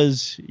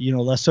buzz,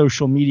 less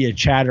social media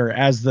chatter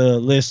as the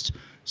list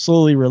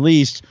slowly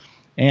released.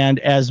 And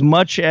as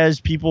much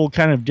as people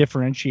kind of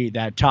differentiate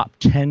that top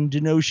 10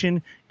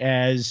 denotion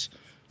as,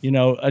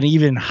 an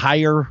even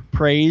higher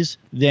praise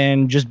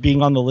than just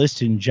being on the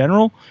list in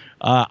general,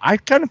 I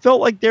kind of felt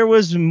like there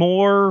was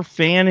more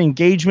fan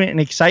engagement and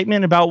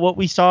excitement about what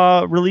we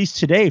saw released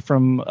today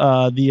from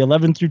the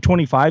 11 through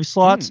 25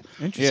 slots.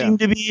 Seemed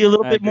to be a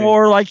little bit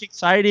more like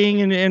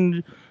exciting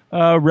and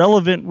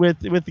relevant with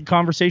the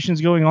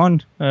conversations going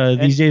on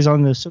these days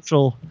on the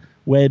social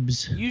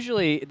webs.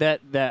 Usually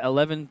that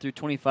 11 through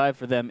 25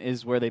 for them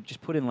is where they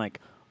just put in like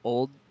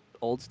old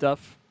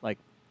stuff, like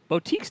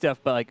boutique stuff,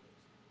 but like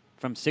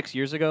from 6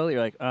 years ago. You're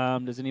like,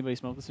 does anybody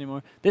smoke this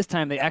anymore? This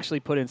time they actually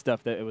put in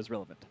stuff that it was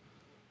relevant.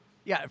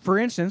 Yeah, for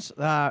instance,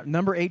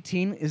 number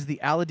 18 is the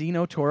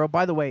Aladino Toro.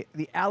 By the way,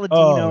 the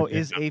Aladino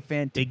is a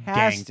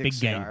fantastic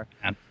cigar.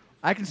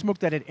 I can smoke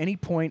that at any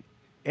point,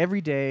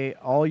 every day,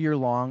 all year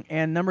long.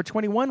 And number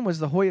 21 was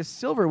the Hoya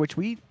Silver, which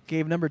we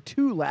gave number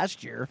 2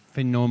 last year.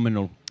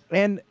 Phenomenal.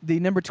 And the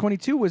number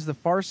 22 was the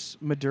Farce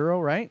Maduro,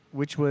 right?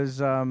 Which was...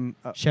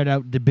 shout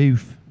out the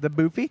Boof. The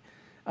Boofy.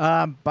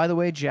 By the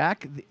way,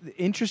 Jack, the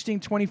interesting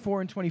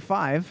 24 and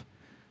 25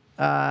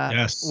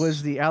 Yes.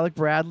 was the Alec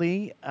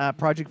Bradley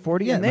Project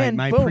 40. Yeah, and then,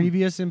 my boom.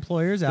 Then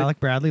employers, Alec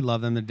Bradley,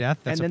 love them to death.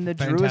 That's and then a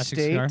the Drew fantastic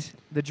cigar.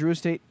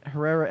 Estate,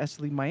 Herrera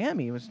Esteli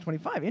Miami was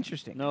 25.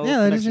 Interesting. No Yeah,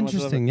 that is connection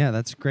whatsoever. interesting. Yeah,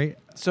 that's great.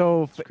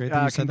 So great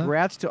that you said that.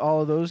 congrats to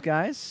all of those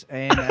guys.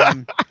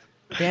 And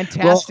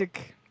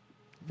fantastic.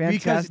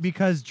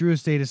 Because Drew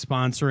Estate is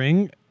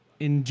sponsoring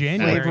in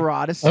January. Flavor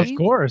Odyssey. Of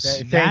course.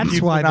 Thank That's you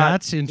for why not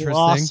that's interesting.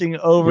 glossing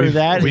over We've-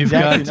 that. we've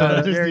That's got,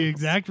 That is very, the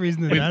exact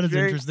reason that is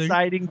very interesting.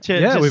 exciting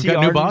to, Yeah, to we've see got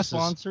new our bosses.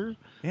 sponsor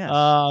Yes.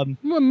 Well,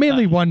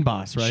 mainly one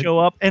boss, right? show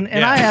up, and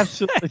Yeah. I have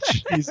so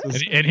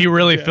Jesus. And he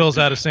really fills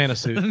out a Santa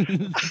suit.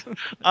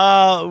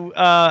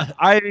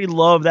 I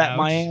love that Ouch.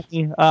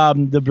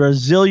 Miami. The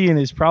Brazilian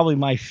is probably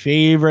my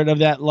favorite of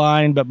that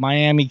line, but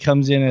Miami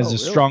comes in as a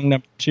really? strong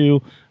number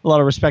 2. A lot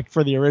of respect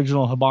for the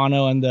original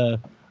Habano and the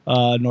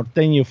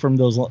Norteño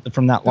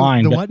from that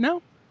line. The but what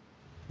now?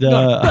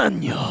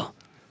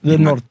 The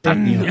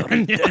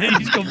Norteño.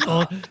 He's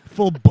going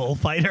full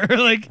bullfighter.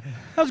 Like,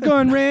 how's it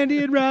going,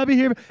 Randy and Robbie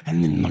here?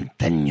 And then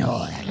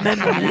Monteño.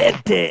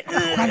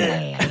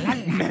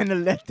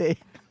 Manolete.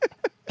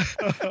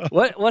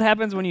 What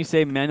happens when you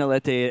say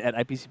Manolete at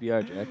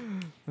IPCPR, Jack?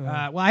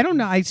 Well, I don't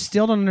know. I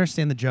still don't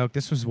understand the joke.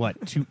 This was what,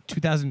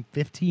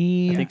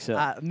 2015? I think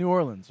so. New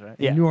Orleans, right?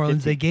 Yeah, In New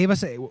Orleans, 15. they gave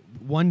us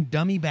one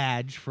dummy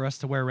badge for us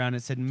to wear around.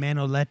 It said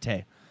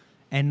Manolete.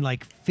 And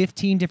like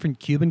 15 different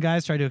Cuban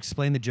guys tried to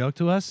explain the joke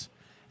to us.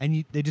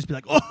 And they'd just be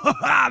like, oh,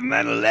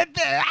 Manolete.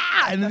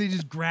 Ah! And then they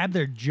just grab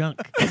their junk.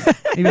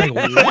 They'd be like,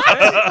 what?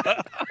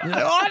 You're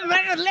like, oh,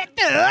 Manolete.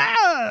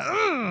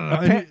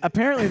 Ah!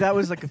 Apparently, that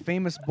was like a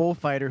famous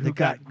bullfighter who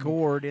got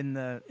gored in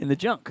the. In the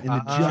junk. In the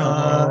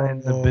junk.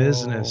 In the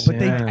business. But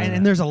yeah.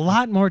 and there's a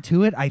lot more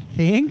to it, I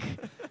think.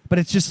 But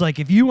it's just like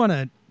if you're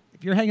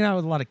hanging out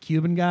with a lot of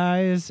Cuban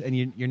guys and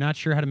you're not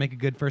sure how to make a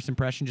good first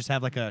impression, just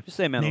have like a Just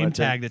say name Manolete.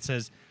 tag that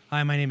says,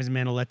 "Hi, my name is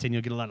Manolete," and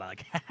you'll get a lot of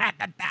like,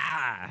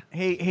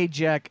 Hey,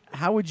 Jack,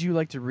 how would you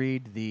like to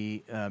read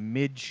the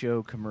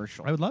mid-show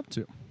commercial? I would love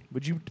to.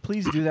 Would you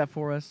please do that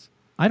for us?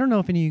 I don't know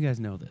if any of you guys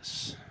know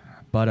this,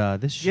 but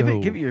this show.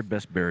 Give it your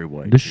best Barry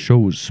White. This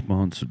show is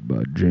sponsored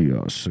by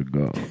JR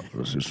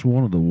Cigars. It's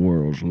one of the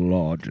world's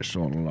largest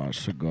online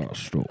cigar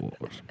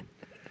stores.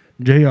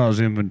 JR's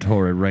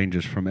inventory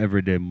ranges from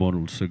everyday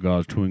bundled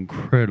cigars to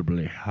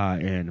incredibly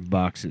high-end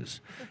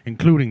boxes,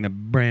 including the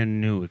brand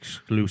new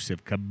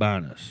exclusive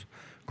Cabanas,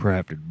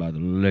 crafted by the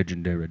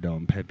legendary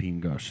Don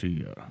Pepin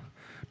Garcia.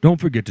 Don't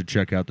forget to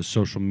check out the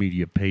social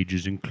media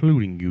pages,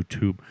 including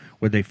YouTube,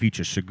 where they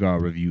feature cigar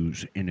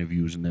reviews,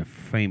 interviews, and their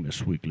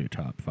famous weekly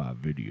top 5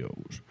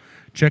 videos.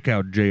 Check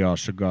out JR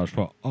Cigars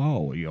for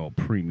all your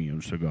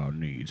premium cigar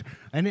needs.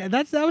 And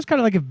that was kind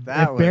of like if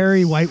That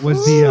Barry was- White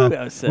was That the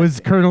was sick. was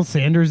Colonel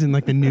Sanders in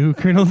like the new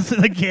Colonel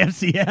like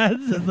KFC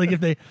ads. It's like if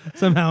they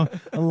somehow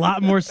a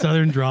lot more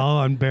Southern drawl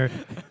on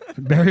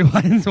Barry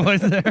White's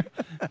voice there.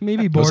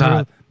 Maybe was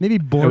hot.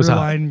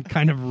 borderline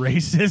kind of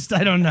racist.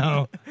 I don't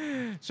know.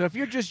 So if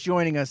you're just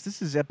joining us,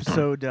 this is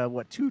episode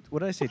what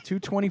did I say?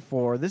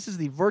 224. This is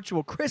the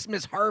virtual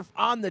Christmas Harf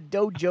on the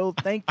Dojo.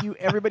 Thank you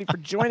everybody for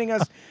joining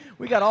us.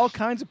 We got all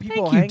kinds of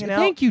people hanging out.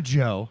 Thank you,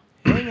 Joe.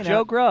 Hanging Joe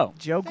out. Grow.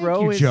 Joe Thank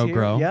Grow you, is Joe here.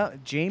 Grow. Yeah,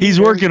 Jamie. He's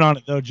Barry- working on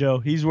it, though, Joe.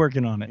 He's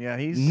working on it. Yeah,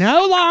 he's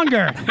No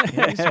longer.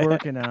 he's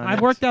working on I've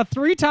it. worked out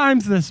 3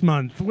 times this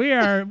month. We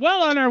are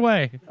well on our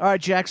way. All right,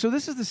 Jack. So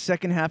this is the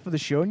second half of the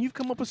show, and you've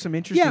come up with some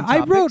interesting Yeah,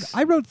 topics.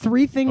 I wrote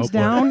 3 things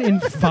down in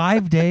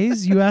 5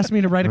 days. You asked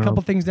me to write a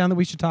couple things down that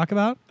we should talk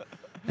about,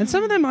 and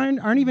some of them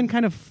aren't even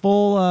kind of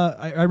full.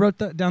 I wrote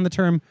down the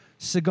term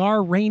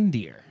cigar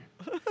reindeer.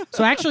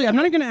 So actually, I'm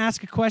not even going to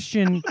ask a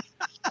question.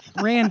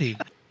 Randy,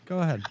 go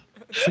ahead.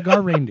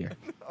 Cigar reindeer.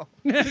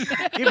 give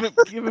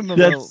him a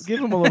That's-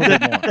 little bit more. Give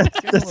him a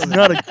That's little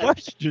not bit. a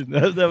question.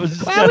 That was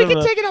just Well, kind we of can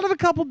a- take it out of a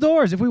couple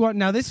doors if we want.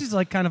 Now this is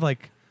like kind of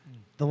like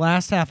the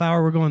last half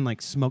hour. We're going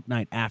like smoke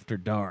night after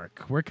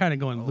dark. We're kind of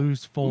going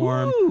loose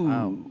form.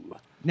 Wow.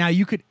 Now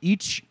you could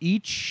each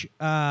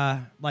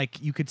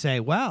like you could say,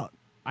 well,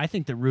 I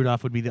think that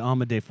Rudolph would be the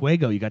Alma de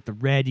Fuego. You got the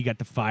red, you got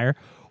the fire,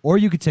 or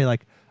you could say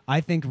like,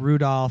 I think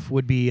Rudolph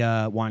would be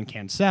Juan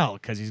Cancel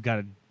because he's got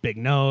a big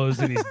nose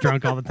and he's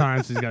drunk all the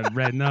time, so he's got a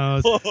red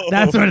nose.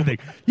 That sort of thing.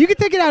 You can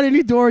take it out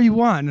any door you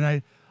want,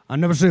 and I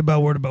never say a bad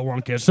word about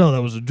Juan Cancel.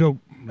 That was a joke.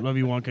 Love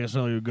you, Juan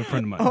Cancel. You're a good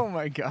friend of mine. Oh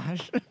my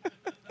gosh.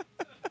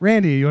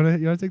 Randy, you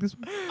wanna take this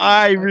one?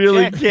 I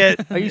really can't.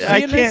 Are you I seeing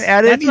can't this?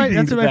 add That's anything.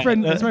 that's to what my that.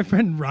 friend. That's my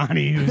friend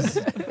Ronnie, who's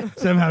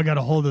somehow got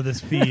a hold of this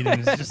feed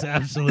and is just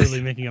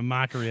absolutely making a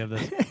mockery of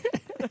this.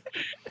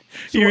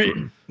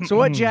 So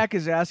what Jack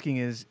is asking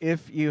is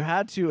if you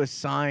had to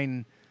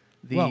assign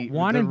the Well,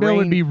 Juan the and Bill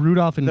would be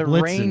Rudolph and the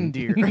Blitzen.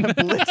 reindeer.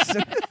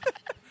 Blitzen.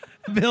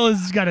 Bill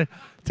has got a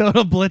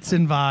total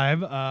Blitzen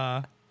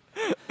vibe.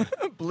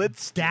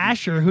 Blitz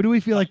Dasher. Who do we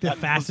feel like the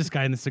fastest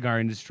guy in the cigar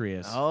industry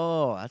is?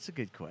 Oh, that's a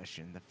good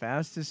question. The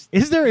fastest.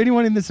 Is there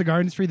anyone in the cigar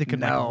industry that could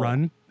No. like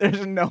run?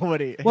 There's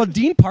nobody. Well,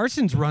 Dean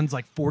Parsons runs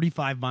like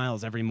 45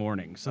 miles every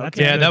morning. So that's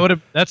Yeah,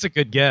 that's a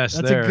good guess.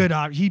 That's there. a good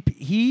option.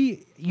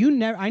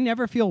 I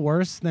never feel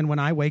worse than when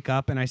I wake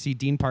up and I see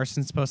Dean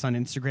Parsons post on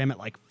Instagram at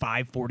like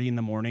 5:40 in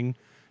the morning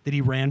that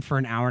he ran for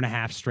an hour and a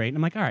half straight. And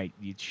I'm like, all right,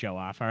 you show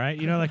off, all right?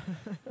 You know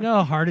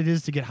how hard it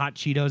is to get hot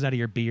Cheetos out of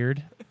your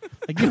beard?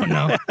 Like, you don't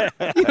know.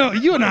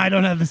 You and I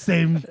don't have the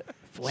same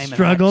Flamin'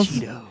 struggles.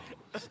 Hot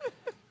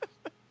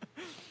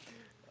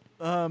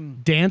Cheeto.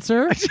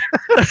 Dancer?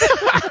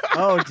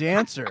 Oh,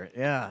 Dancer.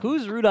 Yeah.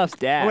 Who's Rudolph's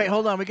dad? Oh, wait,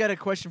 hold on. We got a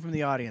question from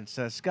the audience.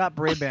 Scott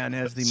Braban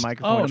has the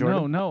microphone. Oh,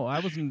 Jordan. no. I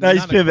wasn't Nice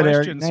not pivot, a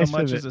Eric. question Nice so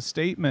much pivot. as a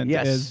statement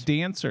Yes. as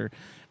Dancer.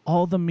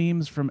 All the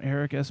memes from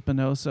Eric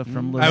Espinosa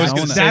from I was Lizona.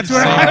 gonna say That's the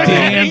where same I was thing.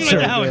 thinking Dancer.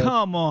 about it.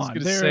 Come on. I was gonna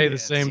There say it the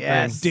is. same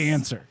Yes. thing.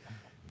 Dancer.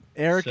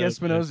 Eric So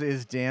Espinosa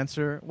is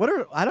Dancer.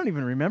 I don't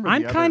even remember.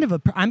 I'm kind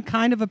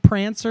of a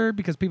prancer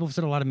because people have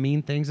said a lot of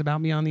mean things about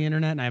me on the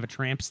internet, and I have a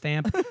tramp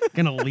stamp.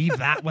 Gonna leave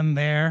that one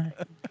there.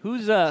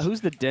 Who's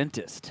the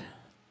dentist?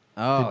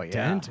 Oh, The yeah.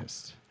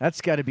 dentist. That's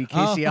got to be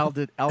Casey Oh.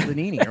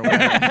 Aldanini or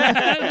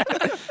whatever.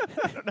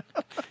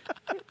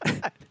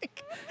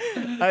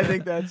 I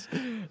think that's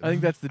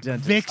the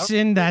dentist.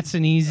 Vixen, that's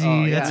an easy.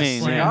 Oh, yeah. That's a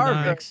Main, slam Cigar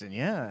dunk. Vixen.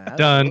 Yeah.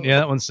 Done. absolutely. Yeah,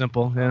 that one's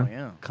simple. Yeah. Oh,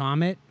 yeah.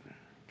 Comet.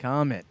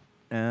 Comet.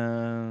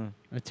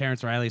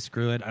 Terrence Riley,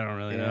 screw it. I don't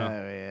really know.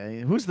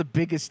 Yeah. Who's the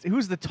biggest?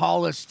 Who's the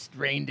tallest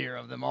reindeer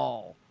of them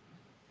all?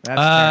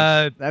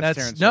 That's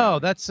Terrence no, Riley.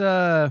 that's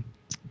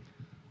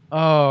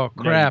oh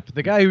crap!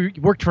 The guy who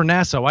worked for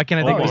NASA. Why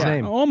can't I think of his yeah.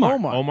 name? Omar.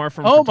 Omar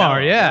from Omar. Fratello.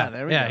 Yeah,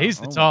 there we go. he's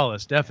the Omar.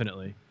 tallest,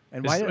 definitely.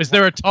 And Is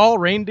there a tall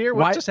reindeer?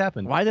 What just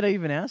happened? Why did I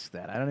even ask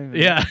that? I don't even.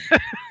 Yeah.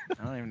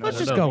 I don't even know. Let's what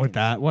just that go with means.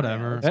 that.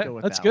 Whatever. Let's go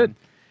with That's that good. one.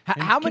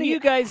 How Can many you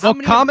guys? Well,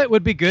 Comet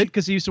would be good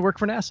because he used to work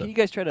for Can NASA. you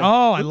guys try to?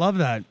 Oh, I love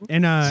that.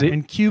 And See? and There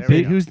we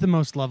Cupid, go. who's the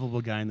most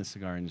lovable guy in the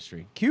cigar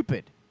industry?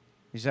 Cupid.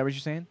 Is that what you're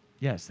saying?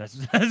 Yes, that's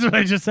what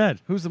I just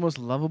said. Who's the most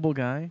lovable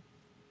guy?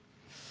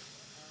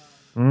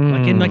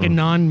 Like in like a Mm.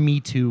 non-Me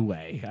Too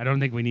way. I don't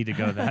think we need to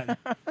go that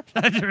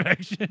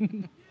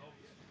direction.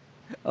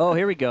 Oh,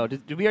 here we go.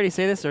 Did we already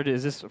say this, or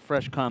is this a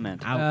fresh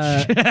comment?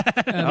 Ouch.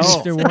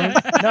 Mr. Warren.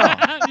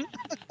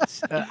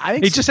 No. I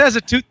think He just has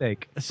a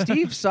toothache.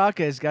 Steve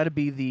Saka has got to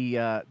be the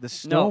No,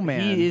 snowman.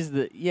 he is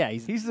the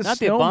He's the not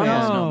the snowman. abominable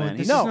No, snowman. the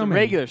He's snowman. the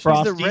regular He's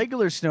snowman. the Frosty.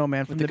 regular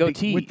snowman from the the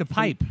goatee. With the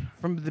pipe.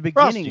 from the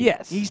Frosty. beginning.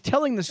 Yes. He's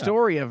telling the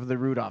story of the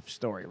Rudolph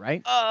story,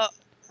 right?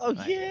 Oh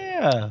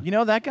yeah. You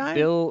know that guy?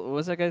 Bill, what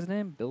was that guy's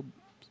name? Bill.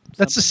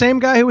 That's the something? same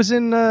guy who was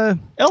in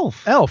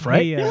Elf. Elf,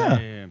 right?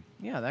 Yeah.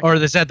 Yeah, that Or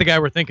guy. is that the guy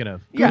we're thinking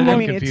of? Yeah, Good I Lord,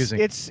 mean confusing.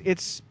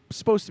 it's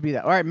supposed to be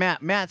that. All right,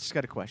 Matt's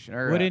got a question.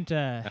 Or, Wouldn't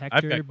I've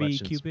Hector got be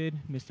questions. Cupid,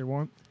 Mr.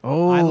 Warmth?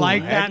 oh, I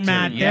like that, Hector,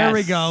 Matt. There we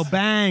yes. go.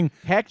 Bang.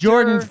 Hector,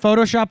 Jordan,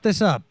 Photoshop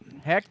this up.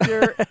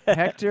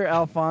 Hector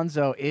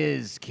Alfonso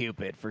is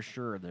Cupid for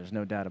sure. There's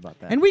no doubt about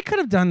that. And we could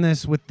have done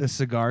this with the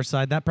cigar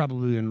side. That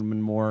probably would have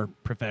been more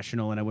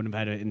professional, and I wouldn't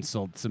have had to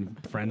insult some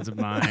friends of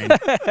mine.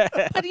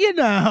 But you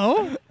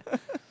know.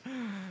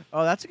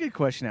 Oh, that's a good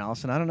question,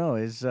 Allison. I don't know.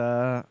 Is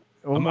I'm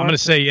Omar, going to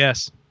say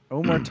yes.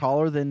 Omar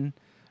taller than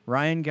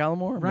Ryan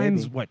Gallimore?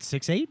 Ryan's Maybe. what,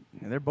 6'8"?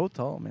 Yeah, they're both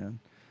tall, man.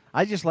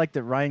 I just like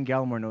that Ryan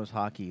Gallimore knows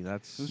hockey.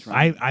 That's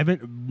I've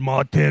been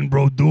Martin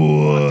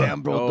Brodeur.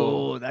 Damn,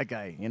 bro, that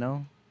guy. You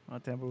know,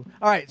 Martin Brodeur.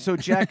 All right, so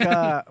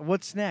Jack,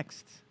 what's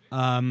next?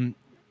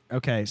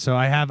 Okay, so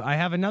I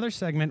have another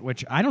segment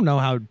which I don't know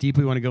how deep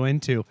we want to go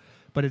into,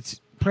 but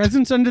it's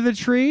presents under the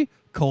tree,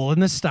 coal in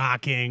the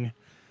stocking.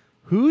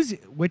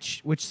 Which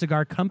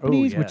cigar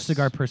companies, which yes.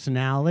 cigar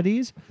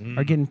personalities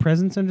are getting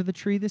presents under the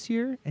tree this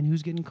year, and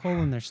who's getting coal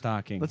in their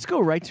stocking? Let's go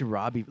right to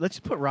Robbie. Let's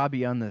put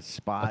Robbie on the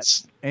spot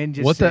Let's- and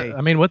just What say,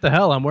 the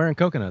hell? I'm wearing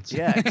coconuts.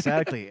 yeah,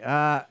 exactly.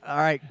 All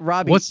right,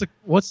 Robbie. What's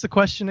the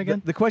question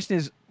again? The question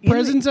is in the-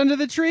 Presents under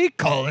the tree,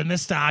 coal in the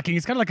stocking.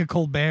 It's kind of like a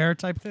Colbert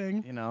type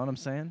thing. You know what I'm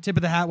saying? Tip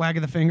of the hat, wag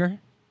of the finger.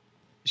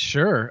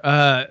 Sure.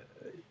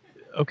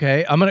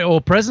 Okay.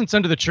 Presents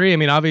under the tree. I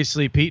mean,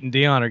 obviously Pete and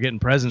Dion are getting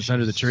presents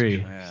under the tree.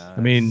 Yeah, I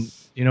mean,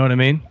 you know what I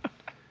mean?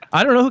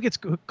 I don't know who gets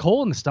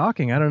coal in the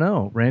stocking. I don't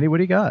know. Randy, what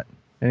do you got?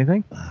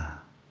 Anything?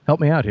 Help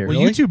me out here. Well,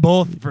 Really? you two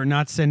both for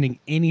not sending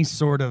any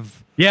sort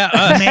of. Yeah.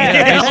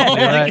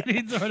 Basically, right.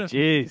 Any sort of-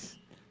 Jeez.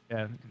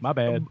 Yeah. My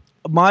bad.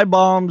 My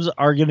bombs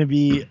are going to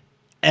be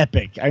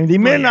epic. I mean, they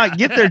may not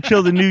get there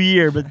till the new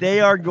year, but they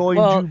are going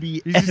Well, to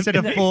be. He's gonna send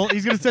a full.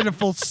 He's gonna send a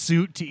full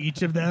suit to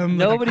each of them.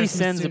 like a Nobody Christmas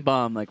sends a suit.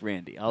 bomb like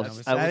Randy. I That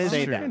would is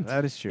say true. that.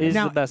 That is true. Is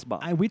Now, the best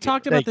bomb. We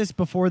talked about Thank this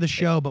before the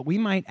show, but we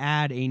might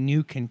add a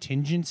new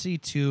contingency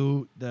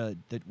to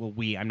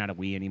I'm not a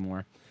we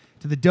anymore,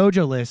 to the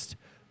dojo list.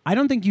 I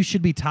don't think you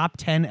should be top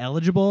 10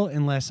 eligible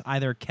unless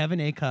either Kevin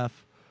Acuff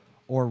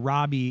or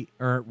Robbie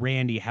or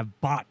Randy have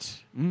bought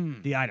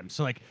the item.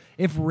 So like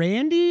if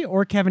Randy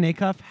or Kevin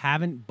Acuff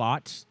haven't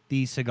bought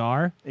the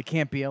cigar, It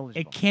can't be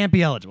eligible. it can't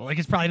be eligible. Like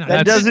it's probably not.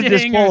 That doesn't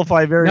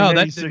disqualify very No,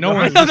 many that no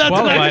one's cigars. That's what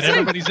I'm disqualified. saying.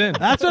 Everybody's in.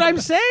 That's what I'm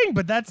saying.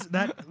 But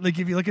that like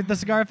if you look at the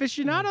cigar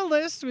aficionado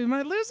list, we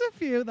might lose a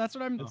few. That's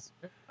what I'm. All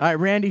right,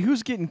 Randy,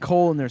 who's getting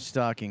coal in their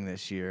stocking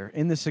this year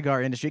in the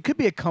cigar industry? It could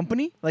be a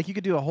company, like you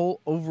could do a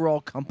whole overall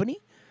company,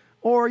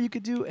 or you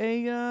could do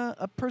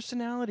a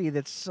personality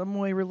that's some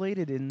way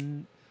related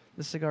in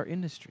the cigar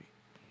industry.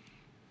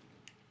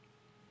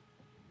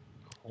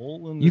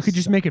 You could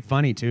just make it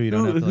funny too. You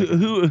don't have to.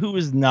 Like, Who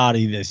is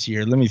naughty this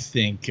year? Let me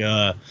think.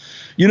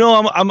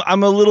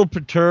 I'm a little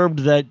perturbed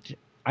that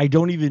I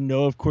don't even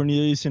know if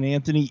Cornelius and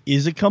Anthony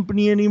is a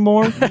company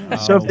anymore.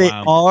 So if they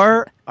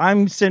are,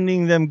 I'm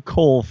sending them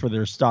coal for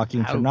their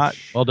stocking for not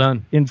Well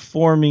done.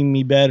 informing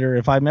me better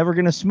if I'm ever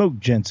gonna smoke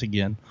gents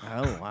again.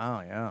 Oh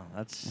wow, yeah,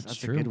 that's a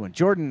true. good one.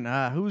 Jordan,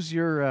 who's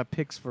your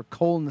picks for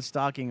coal in the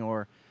stocking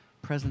or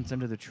presents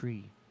under the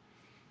tree?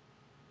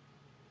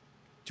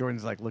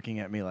 Jordan's like looking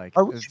at me like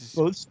Are we it's just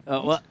both?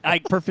 Well, I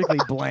perfectly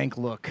blank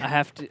look. I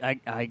have to. I'm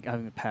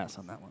gonna pass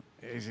on that one.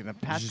 Is it a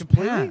pass just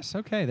completely? pass.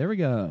 Okay, there we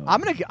go.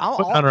 I'm gonna. I'll,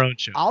 Put on our own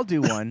show. I'll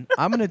do one.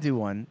 I'm gonna do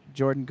one.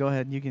 Jordan, go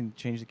ahead. You can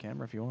change the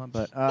camera if you want,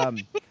 but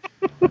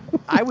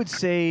I would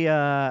say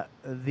Aaron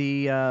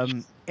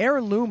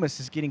Loomis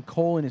is getting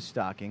coal in his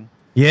stocking.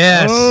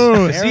 Yes.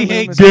 Oh, he Aaron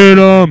hates Get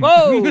him.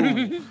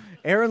 Whoa!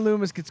 Aaron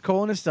Loomis gets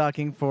coal in his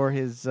stocking for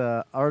his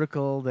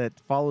article that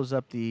follows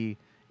up the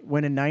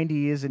when a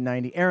 90 is a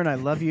 90. Aaron, I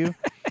love you,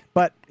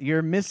 but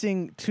you're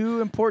missing two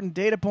important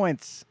data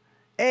points.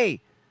 A,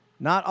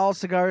 not all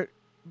cigar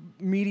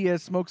media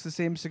smokes the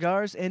same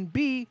cigars, and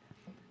B,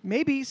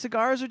 maybe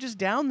cigars are just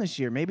down this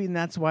year. Maybe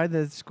that's why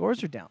the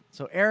scores are down.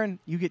 So, Aaron,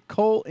 you get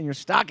coal in your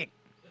stocking.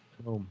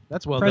 Boom.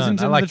 That's well Present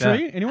done. I under like the that.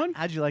 tree. Anyone?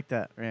 How'd you like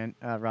that,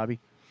 Robbie?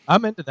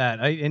 I'm into that.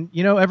 And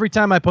every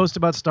time I post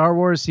about Star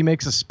Wars, he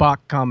makes a Spock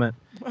comment,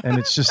 and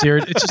it's just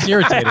irritating.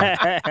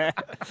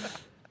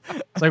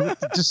 It's like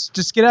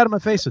just get out of my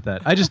face with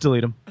that. I just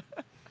delete them.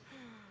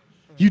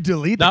 You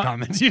delete the No.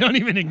 comments. You don't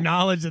even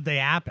acknowledge that they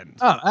happened.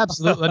 Oh,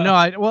 absolutely. No,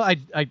 I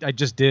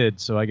just did,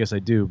 so I guess I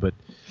do. But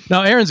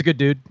no, Aaron's a good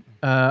dude.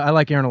 I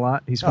like Aaron a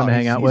lot. He's fun to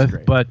hang out he's with.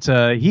 great. But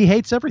he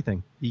hates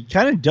everything. He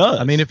kind of does.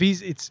 I mean, if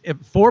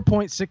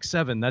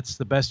 4.67, that's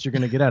the best you're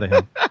going to get out of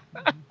him.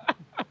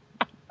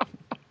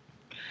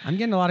 I'm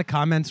getting a lot of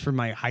comments from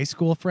my high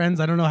school friends.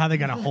 I don't know how they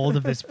got a hold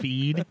of this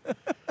feed.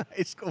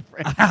 High school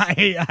friend.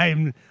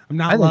 I'm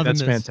not I think loving that's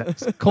this.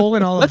 fantastic. Coal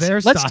and all of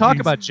their Let's talk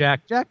stockings. about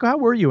Jack. Jack, how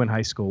were you in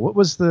high school? What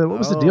was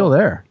the deal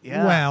there?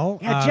 Yeah. Well,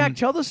 yeah, Jack,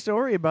 tell the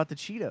story about the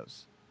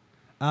Cheetos.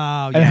 Oh,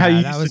 yeah, and how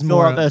you that used was to fill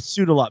more. out that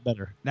suit a lot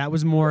better. That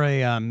was more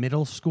a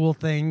middle school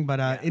thing,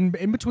 but in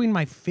between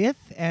my 5th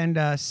and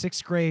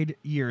 6th grade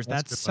years,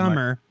 that That's a good one,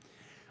 summer,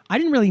 I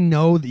didn't really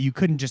know that you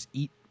couldn't just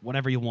eat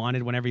whatever you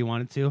wanted whenever you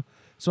wanted to.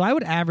 So I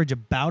would average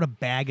about a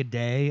bag a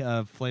day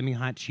of Flaming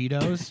Hot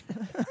Cheetos.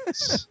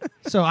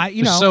 So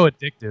They're so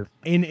addictive.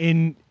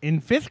 in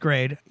 5th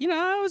grade,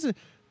 I was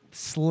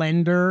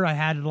slender. I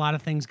had a lot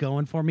of things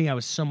going for me. I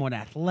was somewhat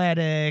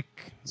athletic,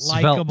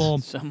 Svelte. likable.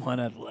 Somewhat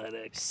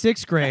athletic.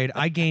 6th grade,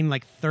 I gained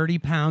like 30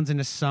 pounds in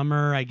the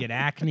summer. I get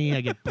acne. I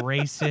get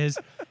braces.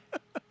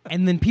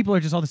 And then people are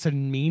just all of a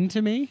sudden mean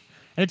to me.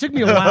 And it took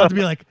me a while to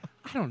be like,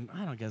 I don't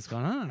get what's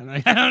going on.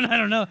 Like, I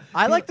don't know.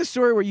 I like the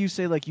story where you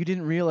say like you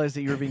didn't realize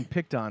that you were being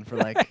picked on for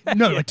like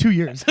No, like 2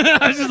 years.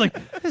 I was just like,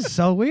 this is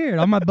so weird.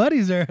 All my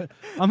buddies are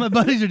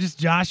just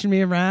joshing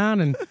me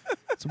around, and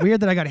it's weird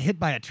that I got hit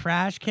by a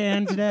trash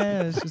can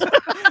today.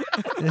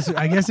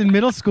 I guess in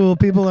middle school,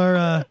 people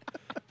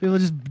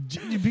just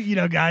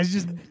guys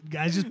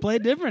just play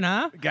different,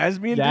 huh? guys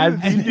being Guys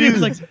dudes. And it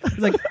was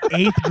like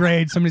 8th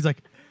grade. Somebody's like,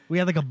 we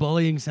had like a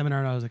bullying seminar,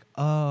 and I was like,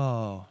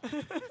 oh.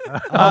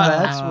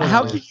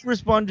 How can you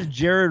respond to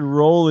Jared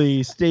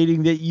Rowley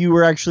stating that you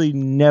were actually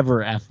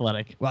never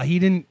athletic? Well, he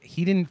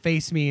didn't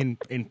face me in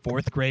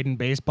 4th grade in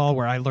baseball,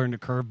 where I learned to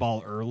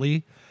curveball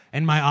early,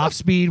 and my off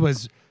speed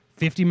was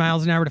 50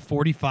 miles an hour to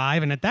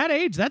 45, and at that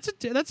age, that's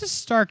a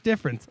stark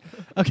difference.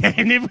 Okay,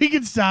 and if we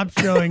could stop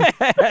showing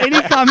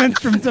any comments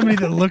from somebody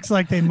that looks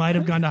like they might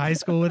have gone to high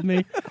school with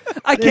me.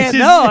 I This can't is-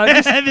 know. I'm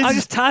this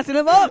just tossing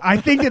them up. I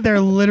think that they're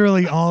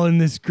literally all in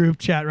this group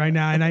chat right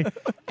now, and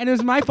it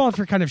was my fault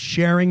for kind of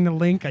sharing the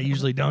link. I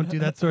usually don't do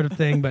that sort of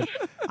thing, but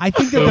I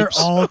think that they're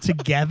all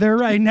together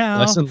right now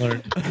Lesson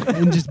learned.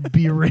 and just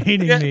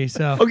berating me.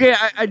 So Okay,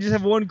 I just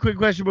have one quick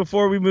question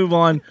before we move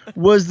on.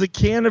 Was the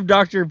can of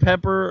Dr.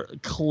 Pepper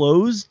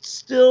closed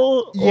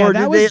still? Yeah, or that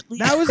did they was- at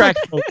least that was crack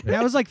like- it open?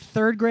 that was like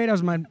 3rd grade. I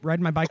was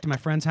riding my bike to my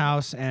friend's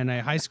house, and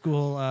a high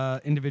school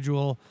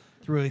individual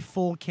threw a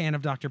full can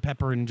of Dr.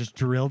 Pepper and just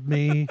drilled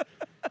me,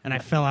 and I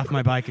fell off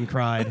my bike and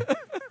cried.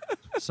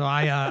 So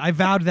I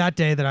vowed that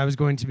day that I was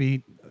going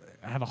to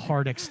have a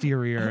hard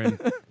exterior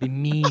and be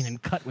mean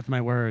and cut with my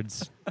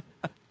words.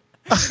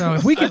 So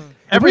if we could,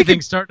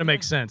 Everything's starting to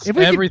make sense. if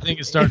we could- Everything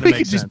is starting if to we make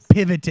could sense. just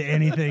pivot to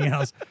anything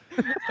else.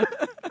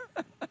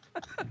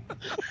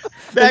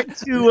 back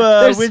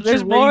to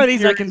there's more of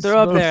these I can throw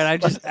up there,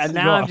 and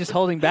I'm just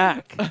holding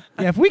back.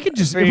 Yeah, if we could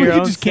just your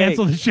own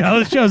cancel sake. the show,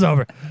 the show's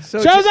over.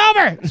 So Show's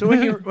over. So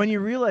when you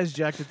realize,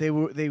 Jack, that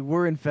they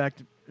were in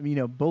fact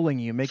bullying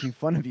you, making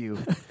fun of you.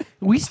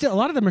 A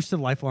lot of them are still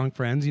lifelong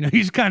friends. You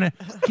just kind of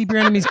keep your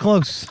enemies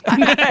close.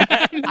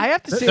 I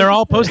have to say They're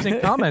all posting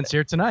comments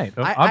here tonight,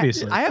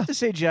 obviously. I have to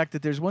say, Jack,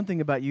 that there's one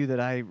thing about you that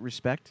I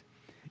respect.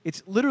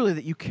 It's literally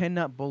that you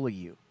cannot bully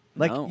you.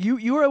 Like No.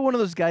 you are one of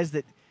those guys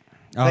that.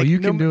 Oh, like, you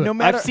can do it. No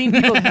matter, I've seen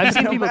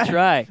people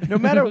try. No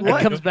matter It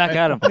what comes back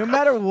at them. No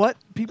matter what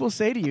people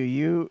say to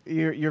you,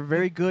 you're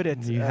very good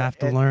at You have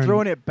to at learn.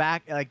 throwing it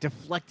back, like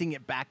deflecting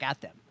it back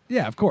at them.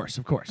 Yeah, of course.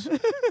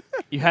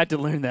 You had to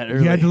learn that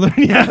early. You had to learn.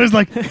 Yeah, it was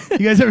like, you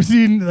guys ever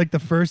seen like the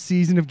first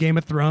season of Game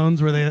of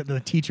Thrones where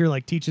the teacher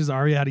like teaches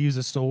Arya how to use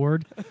a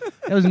sword?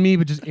 That was me,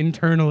 but just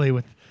internally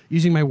with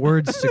using my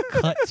words to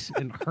cut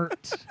and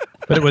hurt.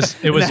 But it was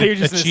Now a you're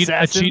just an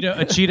assassin.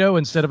 Cheeto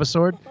instead of a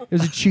sword. It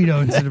was a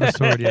Cheeto instead of a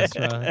sword. Yes,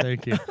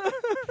 thank you,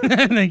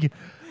 thank you.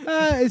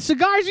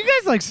 Cigars. You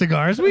guys like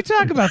cigars? We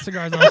talk about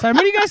cigars all the time.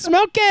 What are you guys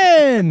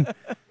smoking?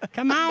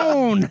 Come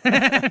on.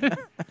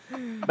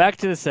 Back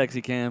to the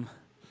sexy cam.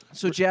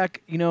 So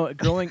Jack,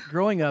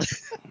 growing up,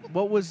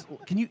 what was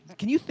can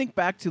you think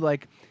back to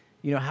like,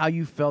 how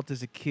you felt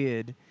as a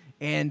kid,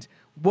 and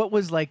what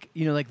was like,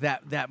 like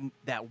that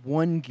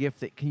one gift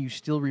that can you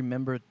still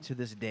remember to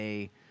this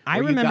day? I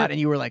where remember- you got and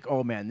you were like,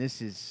 oh man,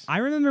 this is. I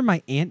remember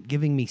my aunt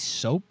giving me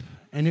soap,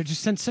 and it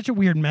just sent such a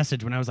weird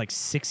message when I was like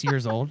 6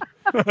 years old.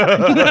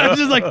 I was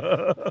just like,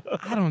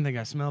 I don't think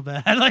I smell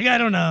bad. Like, I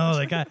don't know.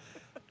 Like,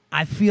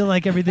 I feel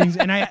like everything's,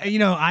 and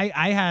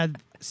I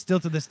had still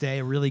to this day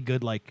a really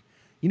good, like,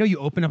 you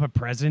open up a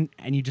present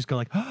and you just go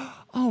like,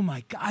 oh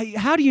my God,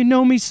 how do you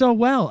know me so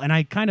well? And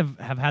I kind of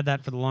have had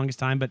that for the longest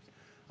time, but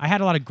I had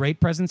a lot of great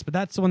presents, but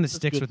that's the one that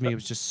sticks with me. It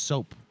was just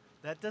soap.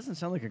 That doesn't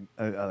sound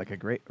like a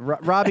great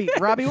Robbie.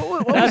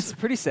 What That's was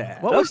pretty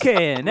sad. what was-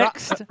 Okay,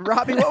 next.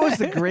 Robbie? What was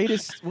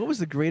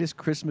the greatest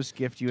Christmas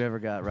gift you ever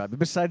got, Robbie?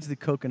 Besides the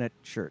coconut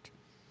shirt.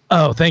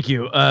 Oh, thank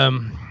you.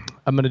 I'm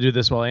going to do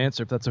this while I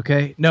answer, if that's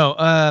okay. No,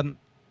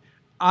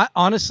 I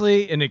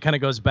honestly, and it kind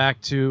of goes back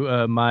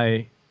to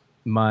my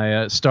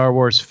Star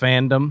Wars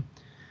fandom.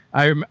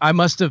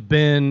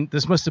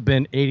 This must have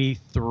been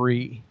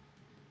 83.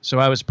 So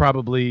I was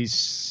probably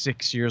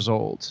 6 years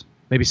old,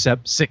 maybe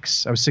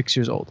 6. I was 6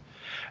 years old.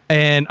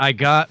 And I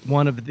got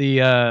one of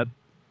the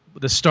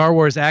Star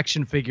Wars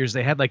action figures.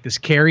 They had like this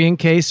carrying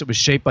case. It was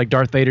shaped like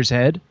Darth Vader's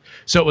head.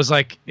 So it was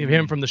like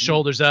him from the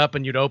shoulders up,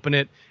 and you'd open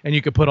it and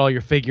you could put all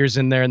your figures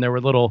in there, and there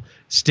were little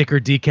sticker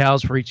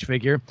decals for each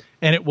figure.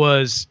 And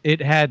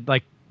it had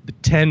like the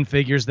 10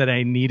 figures that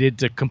I needed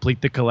to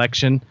complete the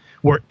collection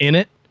were in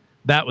it.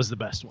 That was the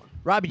best one.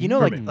 Robbie, you know,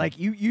 For like me. like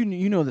you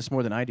know this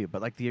more than I do,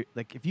 but like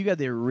if you got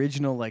the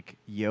original like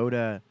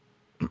Yoda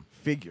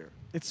figure,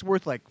 it's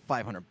worth like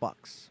 $500.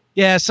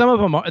 Yeah, some of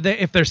them are,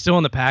 if they're still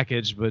in the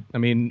package, but I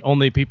mean,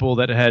 only people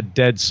that had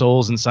dead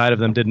souls inside of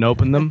them didn't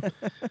open them.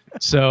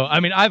 So,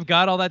 I mean, I've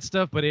got all that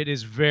stuff, but it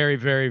is very,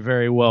 very,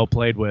 very well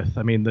played with.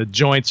 I mean, the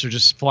joints are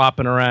just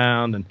flopping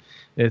around, and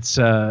it's.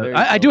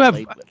 I do have.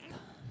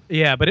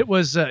 Yeah, but it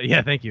was.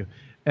 Yeah, thank you.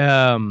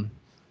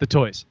 The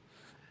toys.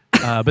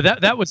 But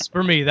that was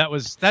for me.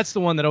 That's the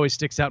one that always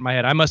sticks out in my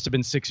head. I must have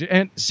been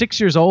 6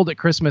 years old at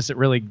Christmas. It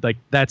really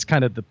that's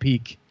kind of the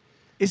peak.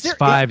 Is there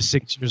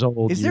 6 years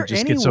old? Is there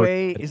any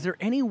way? Is there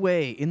any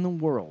way in the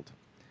world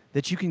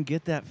that you can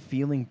get that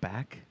feeling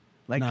back?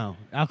 Like No,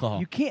 alcohol.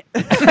 You can't.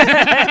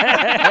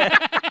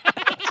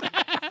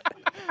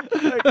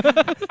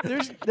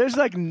 There's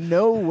like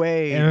no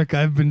way Eric,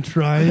 I've been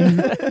trying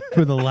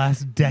for the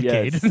last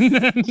decade.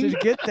 to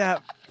get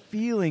that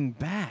feeling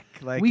back.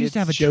 Like We used to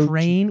have a it's-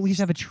 train. We used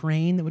to have a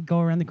train that would go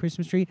around the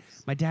Christmas tree.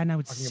 My dad and I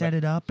would set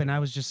it up, and I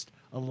was just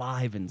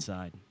alive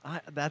inside.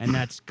 And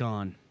that's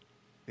gone.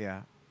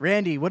 Yeah.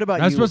 Randy, what about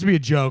That was you? supposed to be a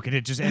joke, and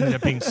it just ended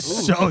up being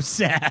so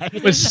sad.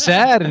 It was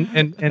sad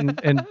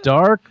and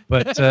dark,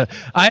 but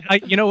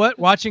I you know what?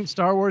 Watching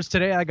Star Wars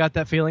today, I got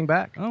that feeling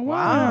back. Oh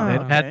wow!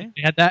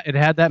 It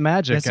had that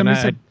magic. Yeah, somebody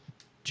and said,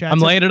 Chad I'm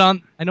said- laying it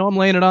on. I know I'm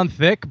laying it on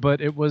thick, but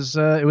it was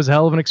a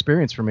hell of an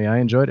experience for me. I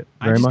enjoyed it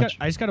very much.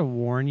 I just got to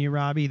warn you,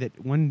 Robbie, that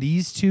when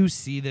these two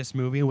see this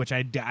movie, which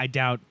I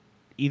doubt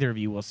either of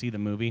you will see the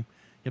movie,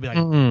 you'll be like,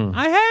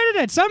 I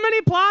hated it. So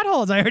many plot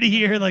holes. I already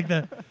hear like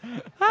the.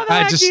 How the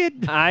heck just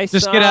did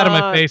get out of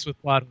my face with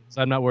plot holes.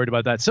 I'm not worried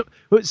about that. So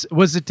was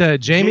it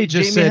Jamie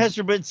just Jamie said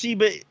Hester, but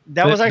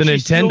that was the actually Nintendo?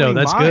 stealing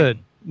That's mine. good.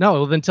 No,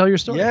 well, then tell your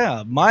story.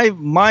 Yeah,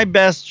 my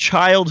best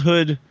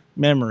childhood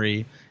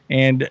memory,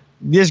 and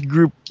this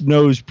group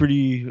knows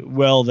pretty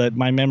well that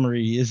my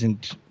memory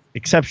isn't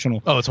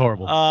exceptional. Oh, it's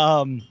horrible.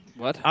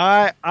 What?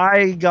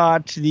 I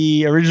got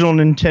the original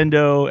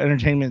Nintendo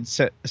Entertainment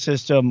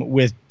System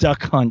with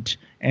Duck Hunt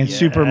and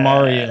Super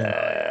Mario.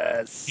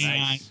 Yes.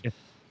 And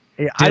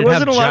Did I it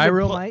wasn't have allowed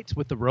Gyro to Light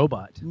with the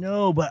robot?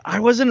 No, but I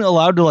wasn't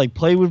allowed to like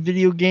play with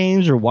video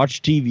games or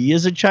watch TV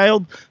as a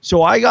child.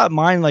 So I got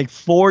mine like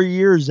 4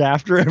 years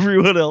after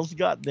everyone else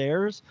got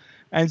theirs.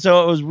 And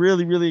so it was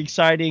really, really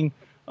exciting.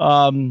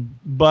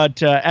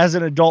 But as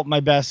an adult, my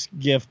best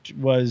gift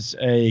was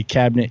a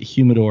cabinet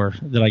humidor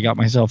that I got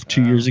myself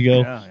 2 years ago.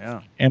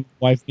 Yeah. And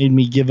my wife made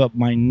me give up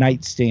my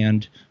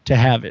nightstand to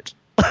have it.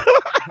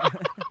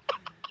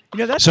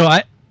 That's So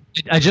I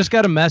just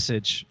got a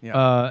message,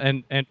 Yeah.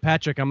 and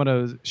Patrick, I'm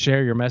gonna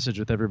share your message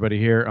with everybody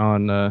here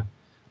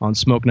on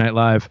Smoke Night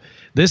Live.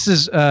 This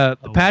is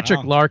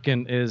Patrick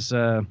Larkin is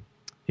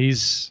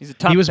He's a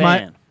top he was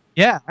fan.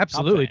 Yeah,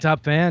 absolutely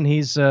top fan.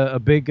 He's a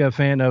big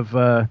fan of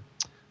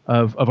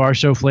our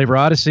show Flavor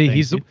Odyssey.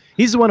 He's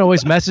the one who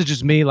always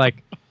messages me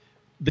like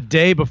the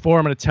day before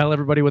I'm going to tell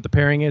everybody what the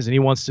pairing is, and he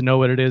wants to know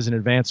what it is in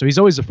advance. So he's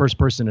always the first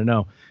person to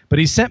know. But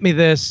he sent me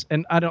this,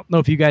 and I don't know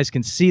if you guys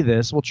can see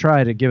this. We'll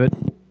try to give it.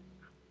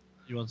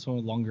 You want someone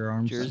with longer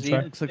arms? Jersey?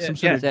 looks like some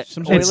Yeah. sort of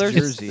some Oilers? sort of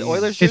jersey. The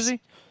Oilers It's-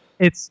 jersey?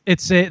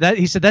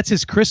 He said that's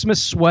his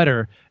Christmas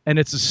sweater, and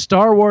it's a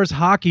Star Wars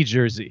hockey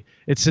jersey.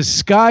 It says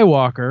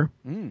Skywalker,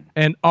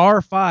 and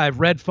R5,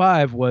 Red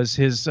 5 was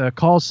his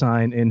call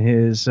sign in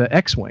his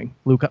X-wing.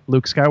 Luke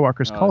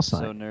Skywalker's call it's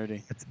sign. so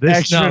nerdy.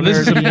 This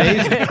is nerdy.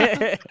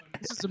 amazing.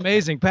 This is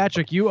amazing,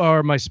 Patrick. You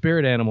are my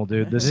spirit animal,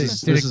 dude. This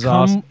is come,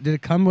 awesome. Did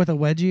it come with a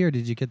wedgie, or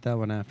did you get that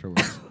one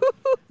afterwards?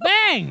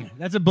 Bang!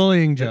 That's a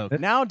bullying joke.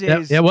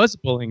 Nowadays, That was a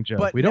bullying joke.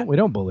 But We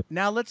don't bully.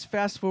 now let's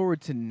fast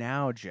forward to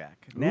now,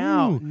 Jack.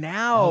 Now, Ooh.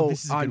 Oh,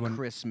 this is a good on one.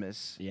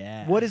 Christmas.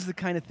 Yeah. What is the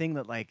kind of thing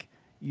that like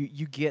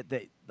you get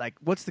that like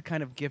what's the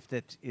kind of gift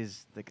that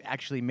is like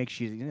actually makes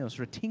you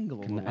sort of tingle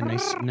a little A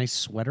bit? nice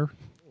sweater.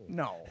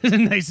 No.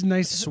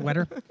 nice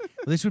sweater. Well,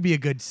 this would be a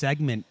good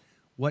segment.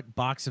 What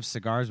box of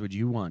cigars would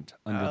you want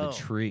under the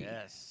tree?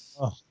 Yes.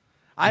 Oh.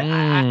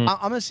 I'm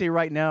gonna say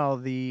right now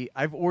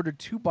I've ordered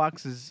 2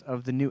 boxes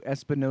of the new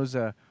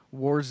Espinosa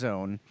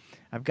Warzone.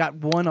 I've got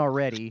one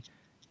already,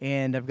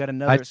 and I've got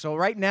another. So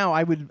right now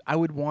I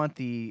would want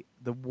the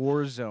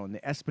Warzone,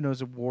 the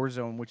Espinosa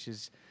Warzone, which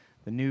is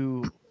the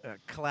new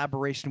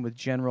collaboration with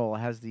General. It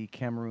has the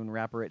Cameroon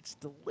wrapper. It's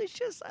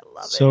delicious. I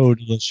love it. So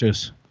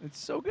delicious. It's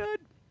so good.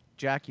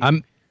 Jack,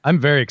 I'm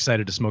very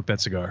excited to smoke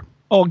that cigar.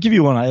 Oh, I'll give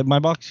you one. My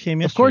box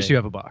came yesterday. Of course, you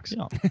have a box.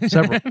 Yeah.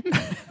 Several.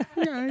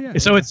 Yeah.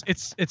 So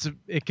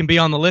it can be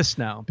on the list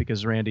now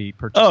because Randy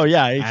purchased. Oh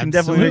yeah, it can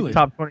definitely Absolutely. make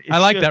top 20. I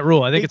like that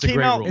rule. I think it's a came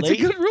great out rule. It's a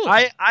good rule.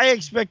 I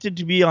expect it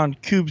to be on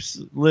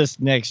Coop's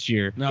list next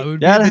year. No, it would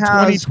be That the has-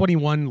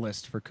 2021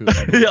 list for Coop.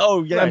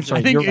 Oh yeah, I'm Right, sorry.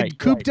 I think You're right.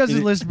 Coop Right. does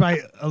his list by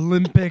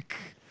Olympic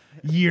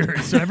year.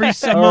 So every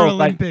summer Oh, right.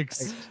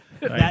 Olympics.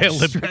 that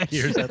Olympic stretch.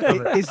 years. I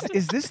love it.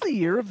 is this the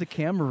year of the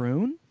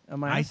Cameroon?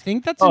 Am I? I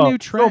think that's a Oh, new so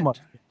trend. much.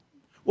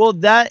 Well,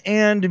 that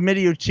and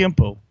Medio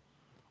Tiempo.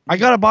 I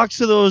got a box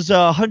of those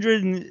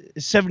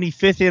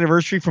 175th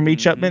anniversary from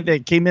H. Upman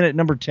that came in at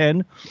number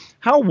 10.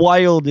 How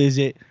wild is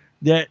it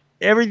that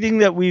everything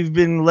that we've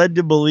been led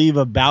to believe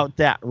about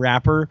that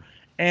wrapper,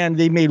 and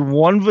they made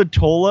one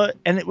Vitola,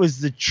 and it was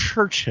the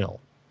Churchill.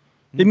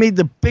 They made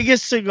the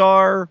biggest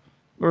cigar,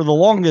 or the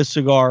longest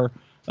cigar,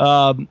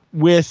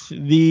 with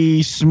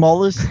the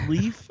smallest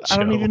leaf. I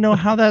don't Joe. even know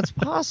how that's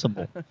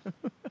possible.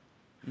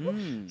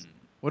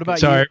 What about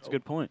Sorry. you? That's a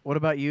good point. What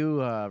about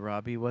you,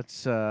 Robbie?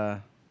 What's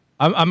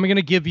I'm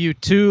gonna give you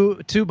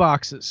two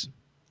boxes.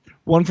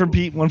 One from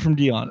Pete, one from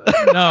Dion.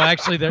 No,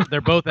 actually,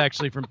 they're both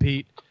actually from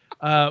Pete.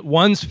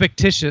 One's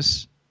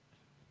fictitious,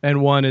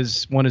 and one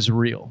is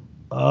real.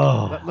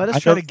 Oh, let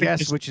us try to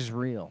guess which is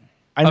real.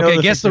 I know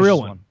Okay, guess the real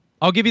fictitious one.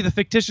 I'll give you the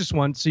fictitious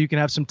one so you can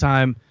have some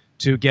time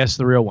to guess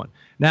the real one.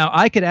 Now,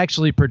 I could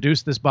actually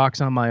produce this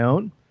box on my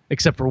own,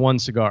 except for one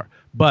cigar.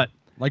 But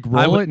Like I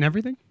roll would- it and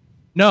everything?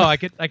 no, I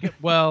could.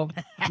 Well,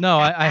 no,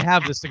 I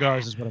have the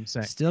cigars, is what I'm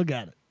saying. Still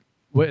got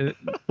it.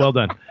 Well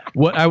done.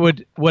 What I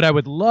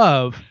would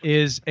love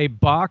is a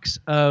box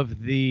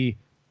of the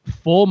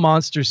full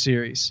Monster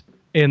series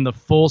in the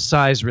full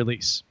size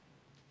release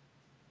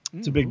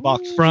It's a big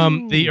box.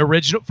 from the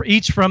original, for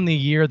each from the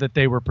year that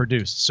they were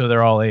produced, so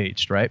they're all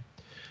aged, right?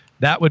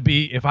 That would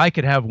be, if I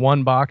could have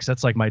one box,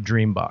 that's like my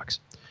dream box.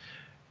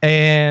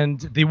 And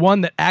the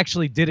one that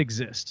actually did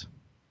exist.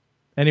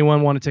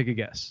 Anyone want to take a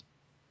guess?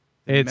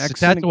 It's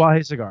Mexican-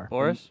 Tatuaje cigar.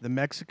 Boris? The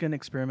Mexican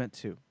Experiment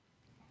 2.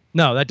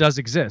 No, that does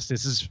exist.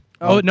 This is.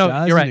 Oh, Oh, it no,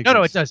 doesn't you're right.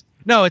 No, it exist.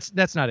 does. No,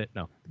 that's not it.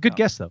 No, good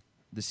guess though.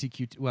 The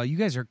CQ2. Well, you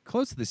guys are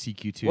close to the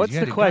CQ2s. What's you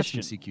had the to guess some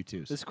question?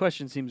 CQ2s. This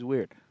question seems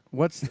weird.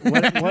 What is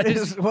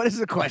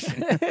the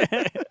question?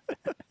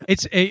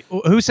 It's a.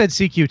 Who said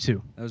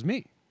CQ2? That was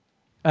me.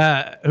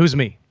 Who's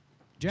me?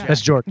 Jack. That's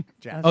Jordan.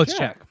 Jack. Oh, it's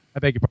Jack. I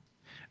beg your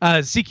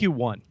pardon.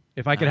 CQ1.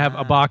 If I could have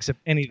a box of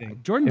anything,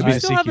 Jordan, it'd do be you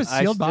the still have a CQ.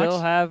 I sealed still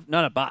box? have,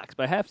 not a box,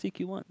 but I have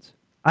CQ1s.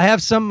 I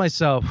have some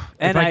myself.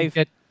 And if I could I've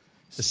get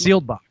the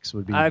sealed box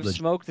would be. I've legit.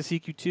 smoked the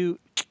CQ2.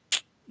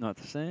 Not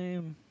the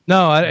same.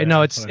 No, Yeah,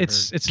 no, that's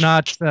it's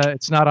what I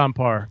it's not on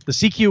par. The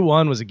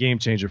CQ1 was a game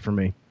changer for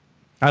me.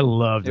 I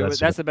loved that.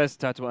 That's the best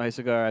Tatuaje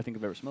cigar I think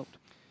I've ever smoked.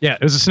 Yeah,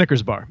 it was a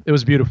Snickers bar. It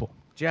was beautiful.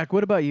 Jack,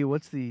 what about you?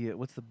 What's the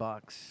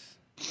box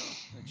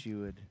that you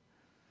would?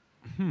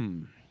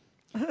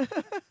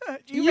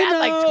 You've had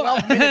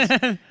like 12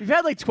 minutes. You've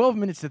had like 12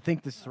 minutes to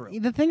think this through.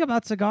 The thing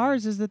about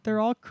cigars is that they're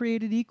all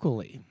created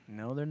equally.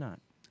 No, they're not.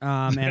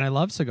 and I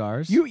love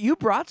cigars. You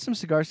brought some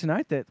cigars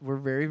tonight that were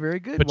very, very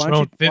good.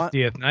 Patron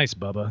 50th, nice,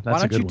 Bubba. Why That's a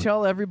don't good you one.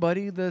 tell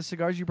everybody the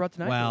cigars you brought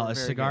tonight? Well, that were a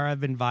very cigar good? I've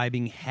been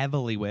vibing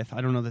heavily with.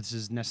 I don't know if this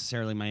is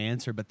necessarily my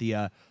answer, but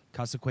the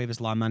Casa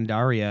Cuevas La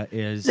Mandaria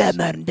is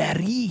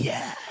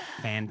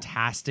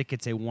fantastic.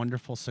 It's a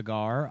wonderful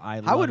cigar. How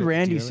would love it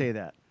Randy dearly. say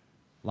that?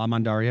 La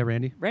Mandaria,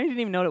 Randy? Randy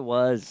didn't even know what it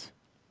was.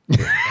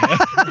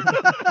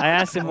 I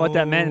asked him what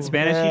that meant in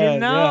Spanish. He didn't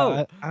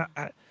know.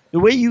 The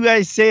way you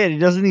guys say it, it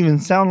doesn't even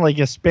sound like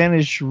a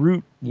Spanish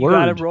root You word.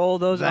 gotta roll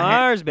those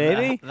R's,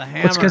 baby. The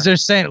hammer. It's because they're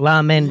saying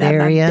La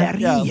Mandaria.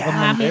 Yeah,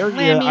 La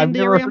Mandaria. I've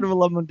never heard of a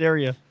La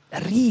Mandaria.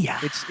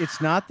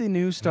 It's not the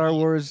new Star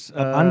Wars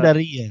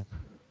Mandaria.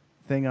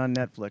 thing on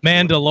Netflix.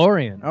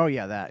 Mandalorian. Oh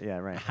yeah, that. Yeah,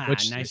 right.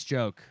 Which- nice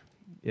joke.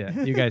 Yeah,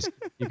 you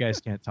guys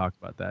can't talk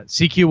about that.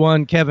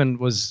 CQ1 Kevin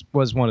was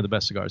one of the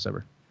best cigars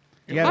ever.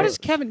 Yeah, How does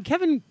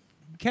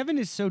Kevin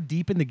is so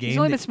deep in the game. He's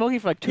only that- been smoking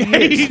for like 2 Yeah,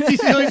 years.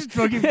 he's always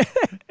smoking.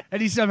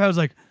 And he somehow was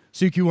like,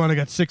 CQ1, I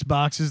got 6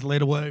 boxes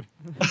laid away.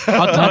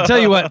 I'll tell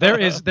you what, there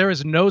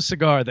is no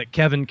cigar that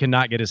Kevin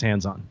cannot get his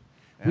hands on.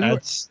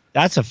 That's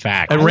a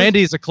fact. And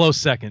Randy's a close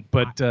second,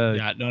 but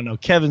no.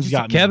 Kevin's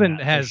got me Kevin on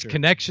that, for has sure.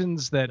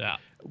 connections that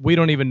we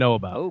don't even know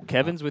about. Oh,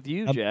 Kevin's with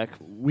you, Jack.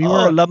 We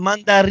were La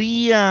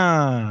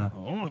Mandaria.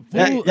 Oh,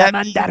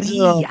 That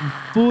means,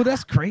 fool,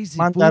 that's crazy.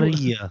 fool.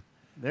 Mandaria.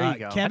 There you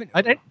go. Kevin,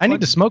 I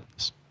need to smoke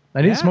this.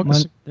 I need to smoke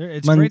this.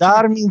 It's great Mandar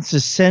cigar. means to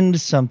send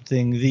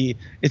something.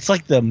 It's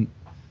like the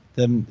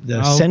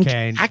send.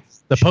 Okay.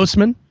 The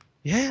postman.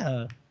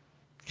 Yeah,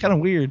 kind of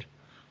weird.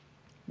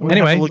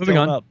 Anyway, We'll have to look moving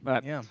that on. up.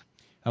 Right. Yeah.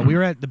 We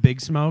were at the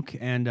Big Smoke,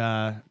 and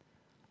a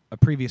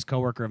previous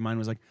coworker of mine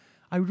was like,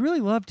 I would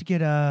really love to get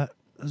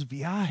those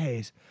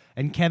viajes.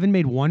 And Kevin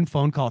made one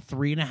phone call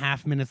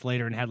 3.5 minutes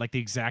later and had like the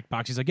exact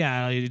box. He's like,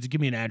 yeah, just give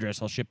me an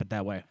address. I'll ship it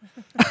that way.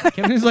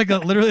 Kevin is like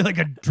literally like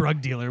a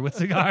drug dealer with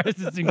cigars.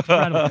 It's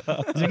incredible.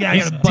 He's like, yeah, I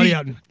got a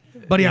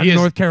buddy out in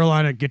North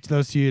Carolina. Get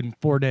those to you in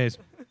 4 days.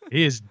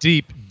 He is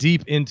deep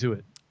into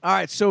it. All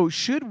right. So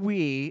should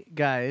we,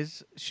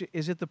 guys?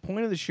 Is it the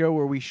point of the show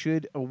where we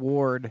should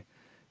award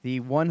the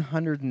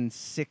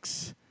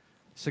 106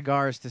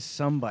 cigars to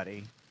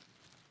somebody?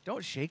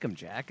 Don't shake them,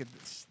 Jack.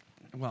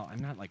 Well, I'm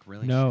not like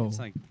really. No. It's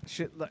like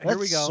Here That's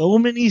we go. so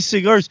many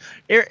cigars.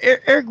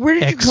 Eric, where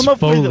did you come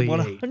up with Exfoliate.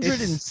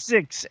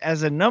 106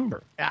 as a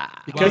number?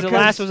 Because the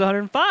last was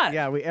 105.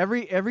 Yeah,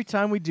 every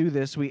time we do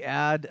this, we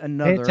add Pay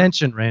another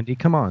attention, Randy.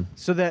 Come on.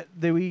 so that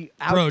we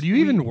out. bro, do you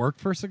even work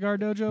for Cigar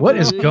Dojo? What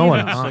bro? is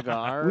going on?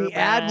 Cigar We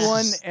add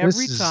one This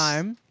every is-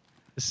 time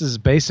This is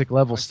basic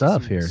level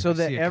stuff here. so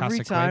that See a every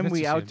Casa time Cuevas, we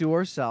you see a outdo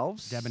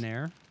ourselves.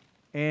 Debonair.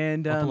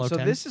 And Buffalo so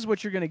 10. this is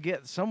what you're gonna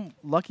get. Some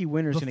lucky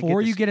winner's gonna get. Before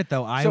you this. get it,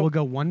 though, I So- will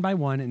go one by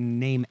one and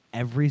name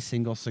every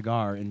single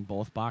cigar in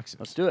both boxes.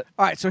 Let's do it.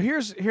 All right. So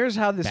here's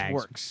how this Bags.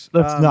 works.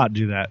 Let's not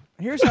do that.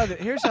 Here's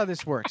how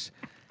this works.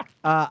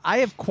 I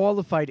have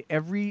qualified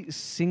every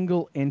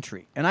single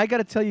entry, and I got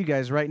to tell you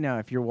guys right now,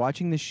 if you're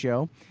watching this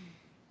show,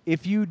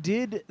 if you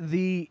did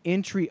the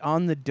entry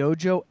on the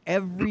dojo,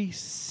 every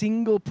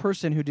single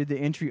person who did the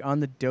entry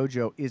on the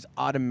dojo is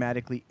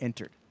automatically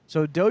entered.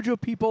 So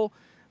dojo people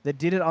that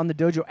did it on the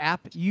dojo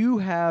app, you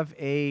have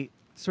a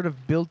sort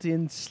of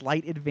built-in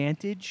slight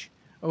advantage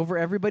over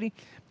everybody.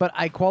 But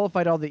I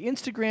qualified all the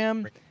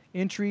Instagram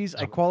entries,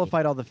 I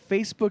qualified all the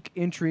Facebook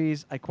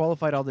entries, I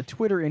qualified all the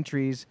Twitter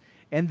entries,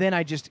 and then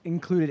I just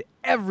included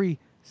every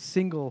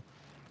single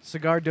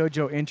Cigar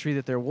Dojo entry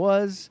that there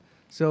was.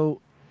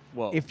 So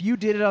Whoa. if you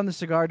did it on the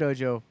Cigar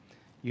Dojo,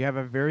 you have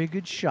a very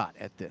good shot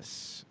at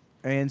this.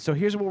 And so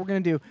here's what we're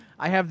going to do.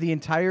 I have the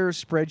entire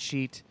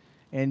spreadsheet,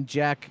 and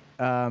Jack,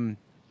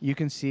 you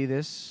can see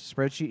this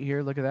spreadsheet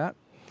here. Look at that.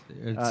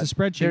 It's a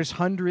spreadsheet. There's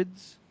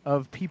hundreds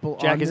of people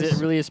Jack, on is this.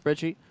 it really a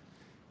spreadsheet?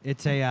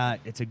 It's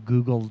a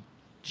Google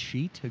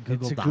sheet, a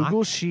Google It's a Doc.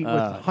 Google sheet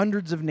with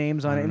hundreds of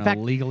names on I it. don't In know, fact,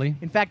 legally.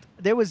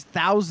 there was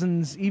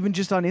thousands, even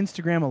just on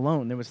Instagram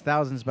alone. There was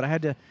thousands, but I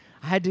had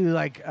to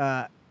like,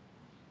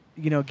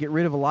 get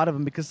rid of a lot of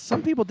them because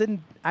some people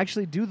didn't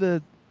actually do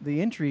the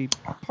entry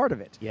part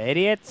of it. You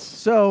idiots.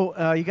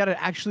 So you got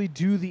to actually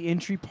do the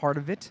entry part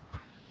of it.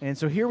 And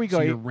so here we go.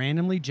 So you're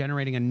randomly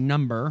generating a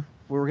number,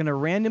 We're going to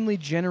randomly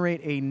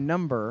generate a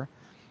number,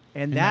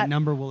 and that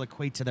number will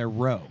equate to their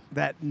row.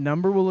 that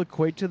number will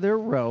equate to their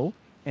row,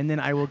 and then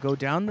I will go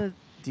down the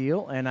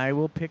deal and I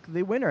will pick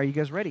the winner. Are you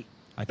guys ready?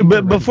 I think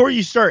we're But ready. before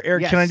you start,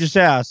 Eric, can I Yes. just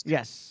ask?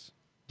 Yes.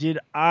 Did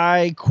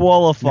I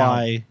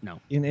qualify No.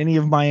 in any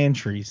of my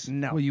entries?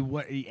 No.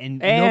 Well,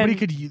 and And nobody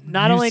could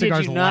not use only did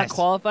cigars you not less.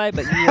 qualify,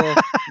 but you will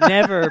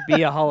never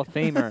be a Hall of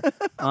Famer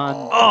on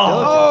Dojo.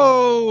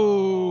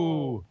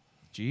 Oh,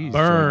 Jeez,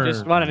 burn.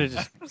 Just wanted to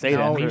just say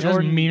No, that. That's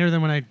Jordan- meaner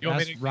than when I You want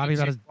me asked to Robbie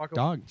about his walk over?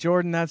 dog.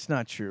 Jordan, that's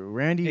not true.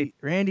 Randy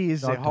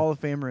is a Doctor. Hall of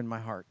Famer in my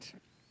heart.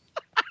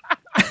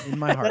 In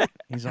my heart.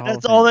 He's a Hall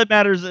That's of all Famer. that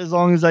matters as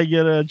long as I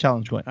get a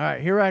challenge point. All right,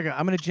 here I go.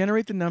 I'm going to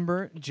generate the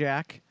number,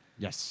 Jack,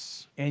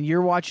 Yes. and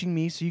you're watching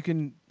me so you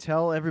can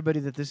tell everybody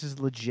that this is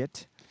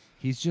legit.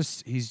 He's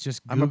just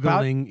I'm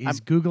about- googling.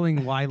 He's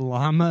googling why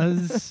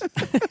llamas.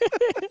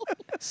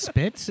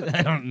 Spit?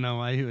 I don't know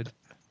why he would.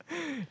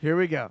 Here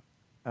we go.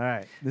 All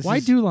right. Why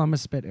do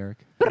llamas spit, Eric?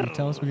 Can you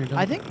tell us when you're done?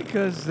 I think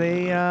because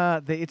they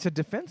it's a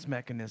defense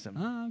mechanism.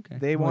 Oh, okay.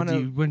 They Well, want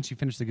to. Once you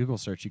finish the Google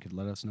search, you could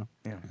let us know.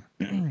 Yeah.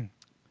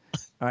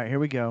 All right, here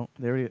we go.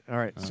 There we. All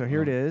right, so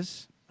here it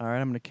is. All right,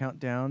 I'm going to count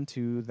down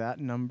to that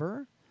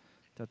number.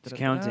 It's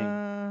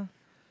counting.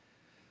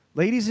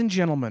 Ladies and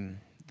gentlemen,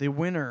 the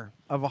winner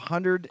of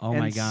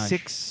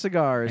 106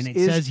 cigars And it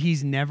is says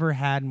he's never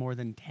had more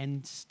than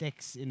 10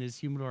 sticks in his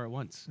humidor at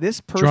once.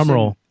 this person Drum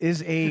roll.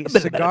 is a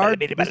cigar. All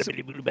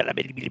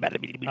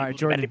right,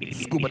 Jordan.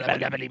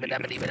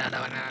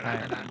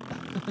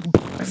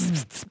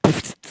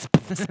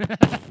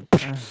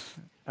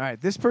 All right,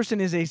 this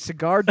person is a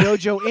Cigar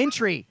Dojo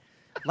entry.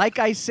 Like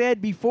I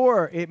said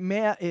before, it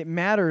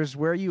matters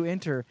where you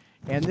enter,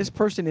 and this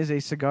person is a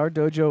Cigar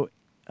Dojo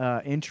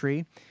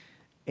entry,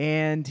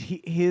 and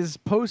his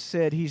post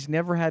said he's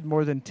never had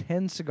more than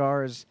 10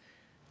 cigars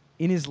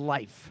in his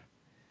life,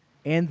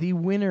 and the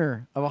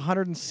winner of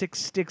 106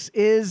 sticks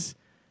is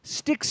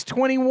Sticks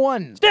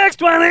 21. Sticks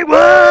 21!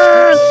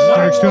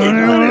 Sticks 21!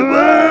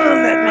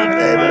 That's my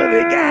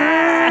favorite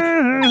guy!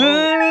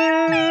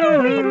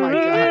 Oh my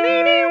god!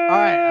 All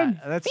right,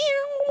 that's.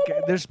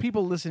 There's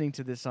people listening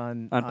to this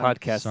on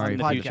podcasts. Sorry, in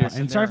the future. podcasts,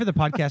 and sorry for the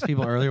podcast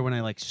people earlier when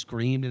I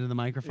screamed into the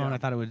microphone. Yeah. I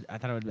thought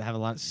it would have a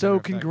lot. So better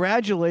effect.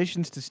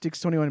 congratulations to Sticks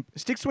 21.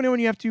 Sticks 21,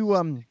 you have to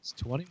It's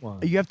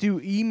 21. you have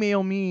to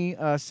email me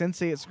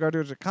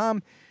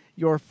sensei@cigardojo.com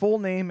your full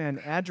name and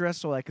address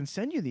so I can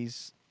send you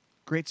these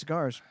great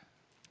cigars.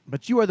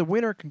 But you are the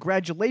winner.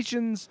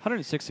 Congratulations.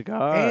 106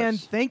 cigars. And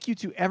thank you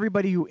to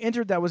everybody who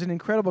entered. That was an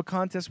incredible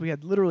contest. We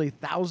had literally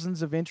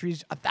thousands of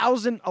entries,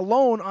 1,000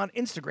 alone on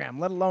Instagram,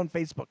 let alone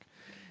Facebook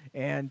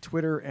and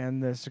Twitter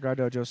and the Cigar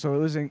Dojo. So it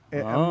was an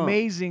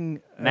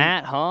amazing.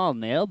 Matt Hall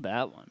nailed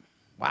that one.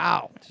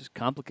 Wow. It's just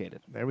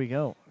complicated. There we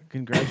go.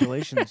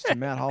 Congratulations to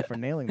Matt Hall for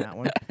nailing that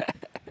one.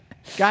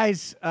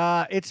 Guys,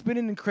 it's been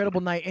an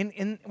incredible night.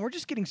 And we're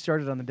just getting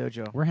started on the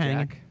dojo. We're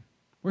hanging. Jack.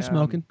 We're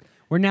smoking.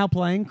 We're now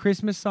playing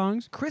Christmas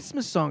songs.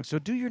 Christmas songs. So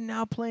do your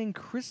now playing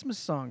Christmas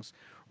songs.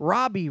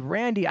 Robbie,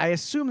 Randy, I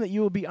assume that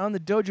you will be on the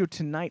dojo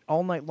tonight,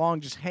 all night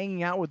long, just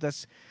hanging out with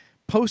us,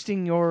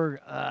 posting your,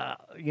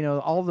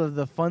 all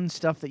the fun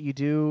stuff that you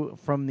do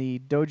from the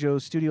dojo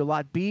studio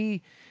lot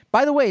B.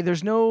 By the way,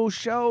 there's no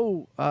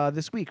show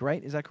this week,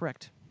 right? Is that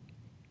correct?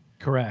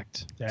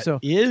 Correct. That So-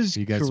 is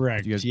You guys-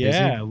 correct. you guys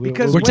yeah, busy?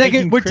 Because We're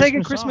when-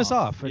 taking Christmas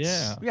off.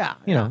 It's, Yeah,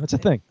 Yeah. that's a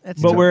thing.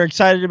 That's but dope. we're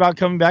excited about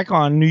coming back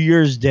on New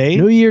Year's Day.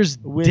 New Year's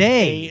with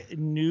Day. a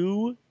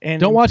new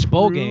and Don't watch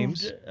bowl improved,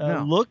 games.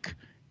 No. Look,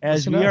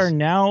 as Listen we to us. are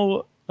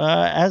now,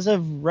 as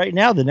of right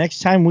now, the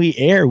next time we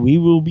air, we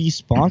will be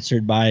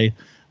sponsored by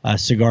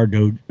Cigar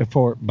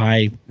Dojo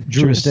by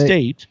Drew Drew Estate.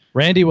 Estate.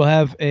 Randy will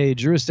have a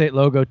Drew Estate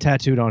logo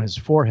tattooed on his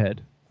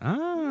forehead.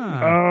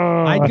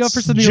 I'd go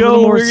for something Joe, a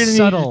little more we're gonna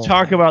subtle. need to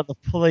talk about the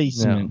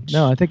placement.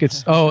 No, I think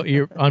it's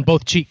you're on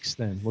both cheeks.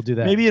 Then we'll do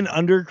that. Maybe an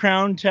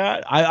undercrown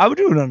tat. I would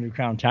do an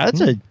undercrown tat.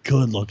 That's a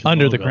good looking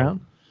under the logo.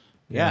 crown.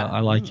 Yeah, I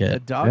like A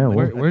it. dog. Yeah,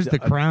 Where's the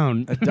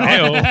crown?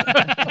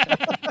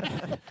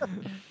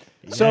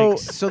 So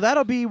Yikes.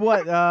 that'll be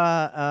what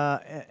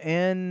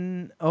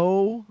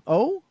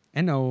NOO.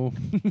 N-O.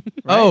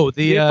 Oh,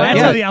 the That's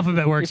Yeah. how the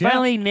alphabet You're works. Yeah.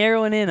 finally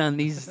narrowing in on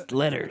these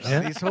letters.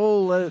 This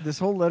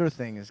whole letter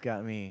thing has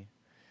got me.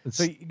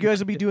 So you guys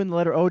will be doing the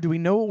letter O. Do we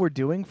know what we're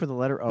doing for the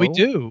letter O? we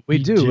do. We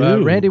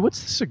do. Randy,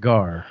 what's the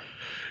cigar?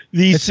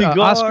 The It's cigar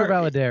Oscar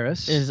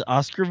Valadares. is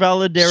Oscar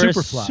Valadares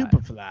Superfly.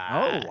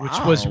 Superfly. Oh, which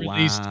wow. was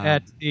released Wow.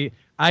 at the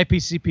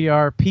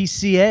IPCPR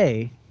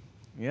PCA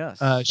Yes.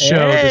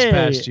 show this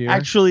past year.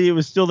 Actually, it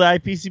was still the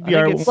IPCPR.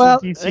 I think it's- Well,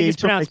 I think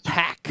it's pronounced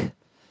pack.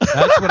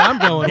 That's what I'm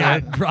going Yeah,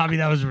 with. Robbie,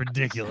 that was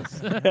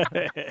ridiculous.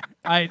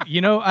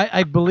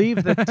 I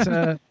believe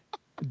that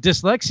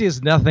dyslexia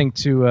is nothing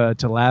to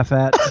laugh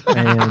at,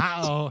 and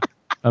Oh,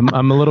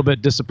 I'm a little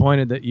bit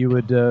disappointed that you'd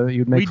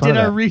make we fun did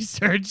of our that.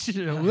 research.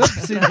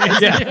 Whoops.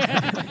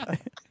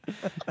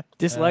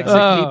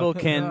 Dyslexic people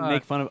can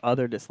make fun of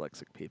other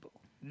dyslexic people.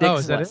 Oh,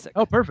 is that it? Dyslexic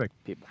Oh, perfect.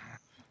 people.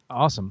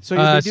 Awesome. So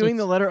you'll be so doing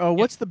the letter O.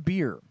 What's the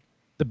beer?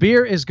 the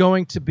beer is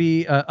going to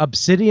be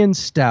Obsidian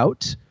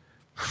Stout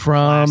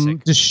from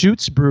Classic.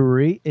 Deschutes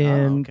Brewery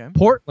in okay.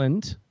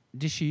 Portland,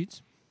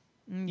 Deschutes.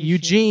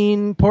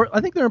 Eugene.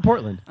 I think they're in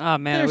Portland. Oh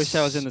man, I wish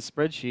I was in There's- the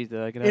spreadsheet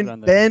that I could have it on In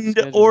the Bend,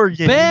 schedule.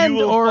 Oregon. Bend,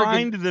 you will Oregon.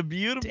 find the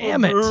beautiful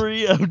Damn it.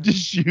 brewery of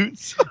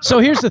Deschutes. So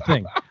here's the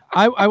thing.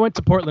 I went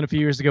to Portland a few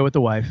years ago with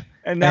the wife.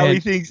 And now he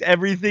And- thinks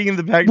everything in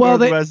the Pacific Well,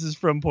 they- Northwest is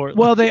from Portland.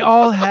 Well, they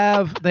all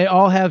have Like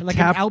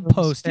tap an rooms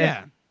outpost. and-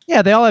 Yeah.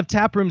 Yeah, they all have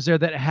tap rooms there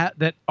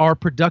that are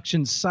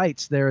production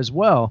sites there as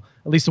well.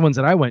 At least the ones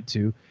that I went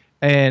to,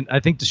 and I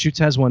think Deschutes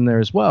has one there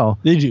as well.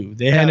 they do.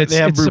 They And have. it's they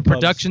have it's brew a pubs.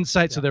 production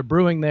site, so they're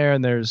brewing there,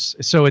 and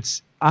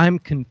I'm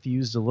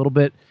confused a little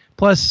bit.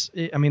 Plus,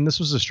 I mean, this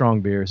was a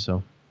strong beer,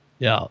 so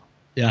Yeah.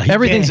 Yeah. He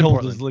Everything's can't in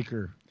hold his Portland.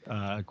 liquor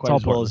quite all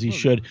as well Portland. as he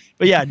should.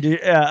 But yeah,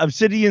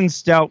 Obsidian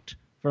Stout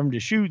from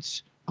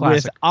Deschutes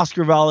Classic. with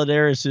Oscar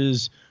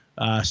Valadares'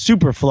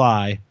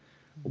 Superfly.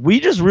 we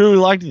just really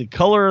liked the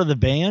color of the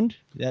band.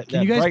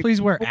 Can you guys please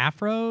wear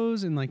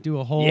afros and like do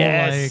a whole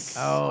Yes.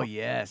 like? Oh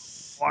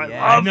yes. I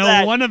yes. love I know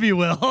that. one of you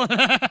will.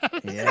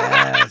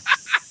 Yes.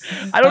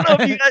 I don't know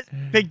if you guys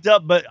picked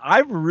up, but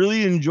I've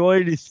really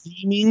enjoyed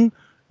theming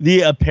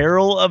the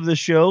apparel of the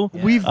show.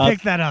 We've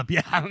picked that up.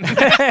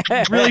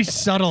 Yeah, really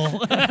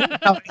subtle.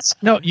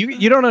 No,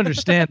 you don't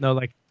understand though.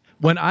 Like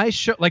when I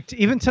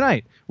even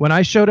tonight when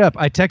I showed up,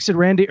 I texted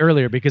Randy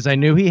earlier because I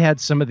knew he had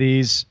some of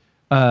these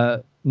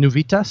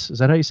Nuvitas. Is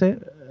that how you say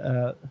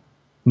it?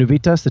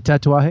 Nuvitas, the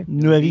tatuaje.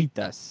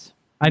 Nuevitas.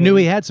 I knew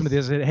he had some of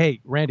these. I said, "Hey,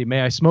 Randy,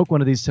 may I smoke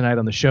one of these tonight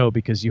on the show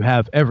because you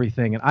have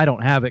everything and I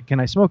don't have it. Can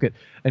I smoke it?"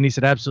 And he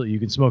said, "Absolutely, you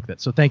can smoke that."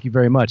 So thank you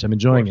very much. I'm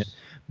enjoying it.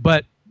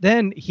 But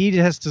then he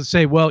has to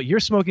say, "Well, you're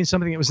smoking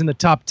something that was in the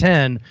top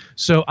 10,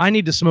 so I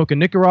need to smoke a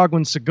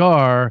Nicaraguan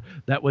cigar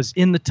that was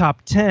in the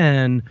top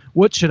 10.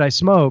 What should I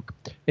smoke?"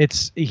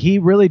 He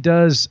really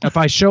does. If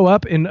I show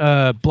up in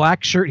a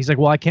black shirt, he's like,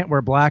 "Well, I can't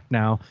wear black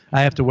now.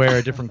 I have to wear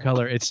a different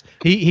color."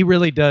 He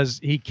really does.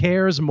 He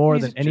cares more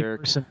He's than a any jerk.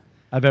 person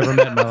I've ever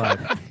met in my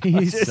life. He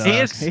Let's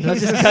sucks.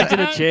 just cut to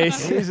the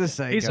chase. He's a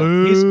psycho.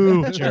 He's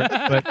a jerk,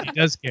 but he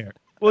does care.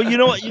 Well, you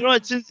know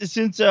what?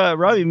 Since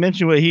Robbie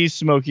mentioned what he's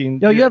smoking.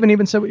 Yo, you haven't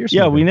even said what you're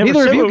smoking. Yeah, we never Neither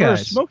said of you what we were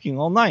guys. smoking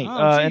all night.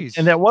 Oh, and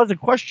jeez. that was a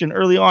question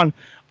early on.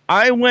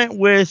 I went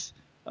with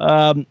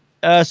a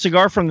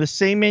cigar from the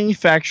same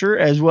manufacturer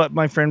as what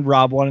my friend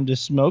Rob wanted to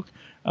smoke.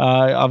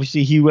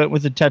 Obviously, he went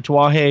with the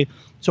Tatuaje.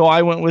 So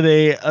I went with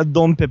a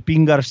Don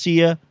Pepin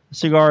Garcia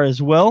cigar as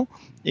well.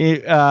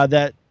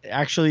 That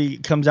actually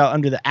comes out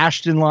under the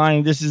Ashton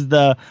line. This is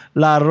the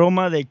La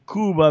Roma de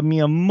Cuba, mi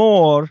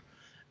amor.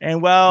 And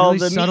well,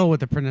 Really subtle with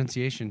the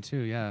pronunciation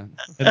too. Yeah.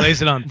 It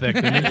lays it on thick.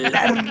 doesn't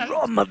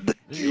it?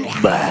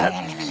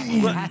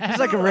 He's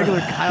like a regular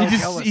Kyle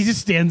Kellis. He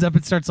just stands up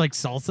and starts like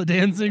salsa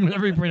dancing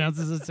whenever he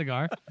pronounces a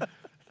cigar.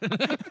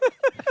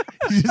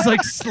 He's just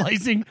like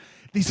slicing.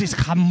 This is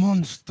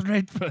jamón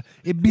straight from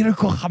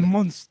Iberico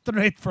jamón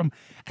straight from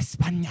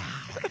España.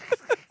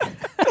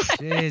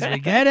 Jeez, we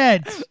get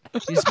it.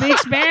 You speak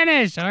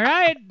Spanish, all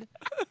right?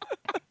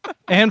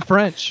 And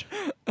French.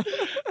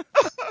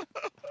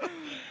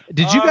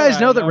 Did you guys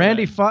know that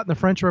Randy fought in the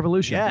French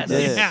Revolution? Yes.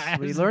 Yeah.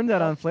 We learned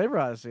that on Flavor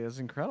Odyssey. It was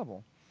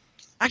incredible.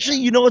 Actually,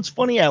 you know what's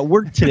funny? At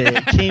work today,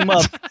 it came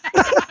up.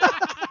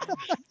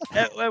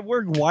 At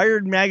work,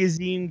 Wired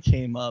magazine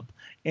came up,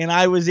 and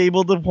I was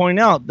able to point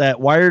out that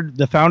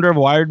the founder of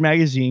Wired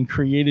magazine,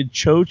 created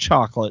Cho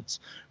Chocolates,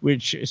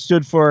 which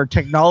stood for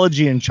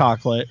Technology in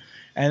Chocolate,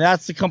 and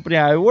that's the company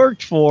I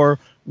worked for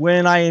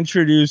when I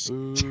introduced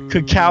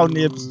cacao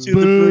nibs to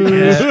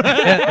the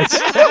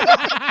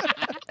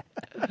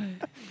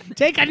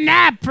Take a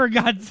nap, for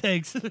God's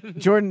sakes.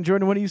 Jordan,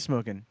 what are you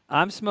smoking?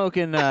 I'm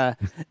smoking La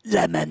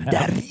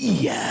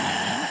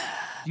Mandarilla,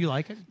 Do you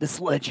like it? the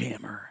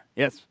sledgehammer.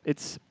 Yes,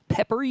 it's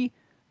peppery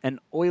and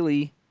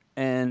oily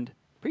and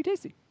pretty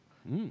tasty.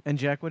 And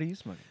Jack, what are you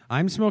smoking?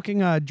 I'm smoking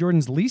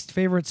Jordan's least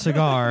favorite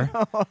cigar,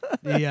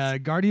 the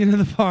Guardian of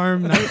the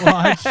Farm Night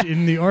Watch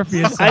in the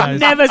Orpheus I'm size.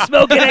 never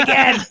smoking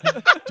again.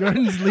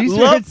 Jordan's least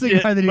Loved favorite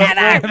cigar it, that he's but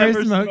ever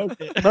never smoked.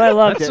 smoked it. But I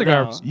loved That it.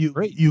 cigar now. was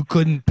You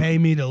couldn't pay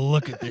me to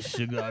look at this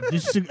cigar.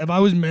 If I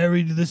was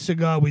married to this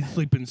cigar, we'd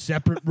sleep in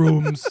separate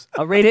rooms.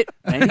 I'll rate it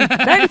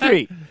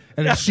 93.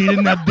 And if she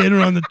didn't have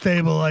dinner on the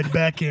table, I'd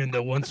backhand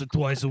her once or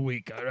twice a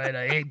week. All right,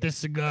 I hate this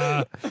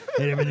cigar.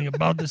 Hate everything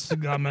about this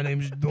cigar. My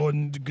name's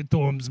Jordan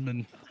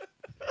Gatormsman.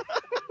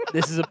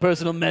 This is a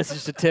personal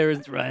message to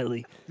Terrence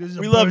Riley. This is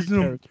We a love you,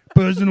 personal, Terrence.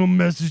 personal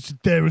message to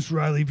Terrence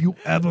Riley. If you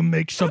ever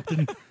make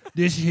something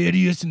this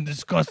hideous and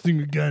disgusting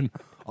again,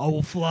 I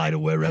will fly to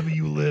wherever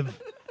you live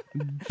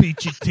and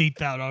beat your teeth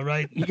out, all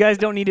right? You guys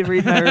don't need to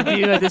read my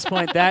review at this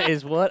point. That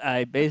is what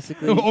I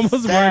basically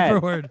Almost said. word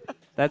for word.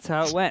 That's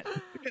how it went.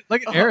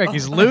 Look at Eric.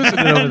 He's losing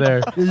it over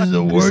there. This is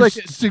the It's worst like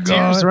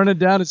cigar. tears running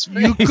down his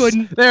face. You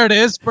couldn't- There it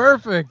is.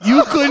 Perfect.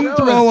 You couldn't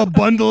throw a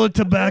bundle of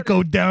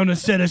tobacco down a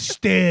set of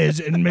stairs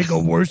and make a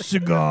worse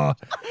cigar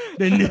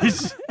than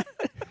this.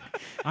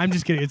 I'm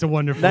just kidding. It's a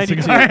wonderful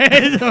 92. cigar.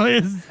 So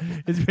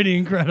it's pretty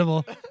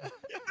incredible.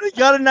 It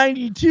got a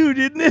 92,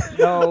 didn't it?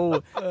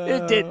 No,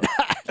 it did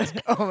not.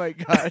 Oh my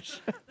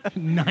gosh.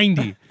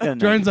 90. Yeah, 90.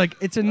 Jordan's like,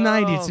 it's a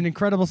 90. It's an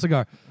incredible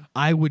cigar.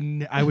 I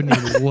wouldn't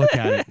even look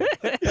at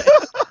it.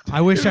 I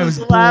wish I was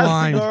Last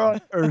blind. cigar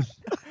on earth.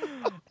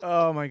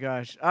 Oh my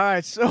gosh. All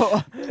right,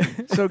 so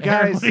Eric,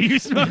 guys, what are you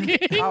smoking?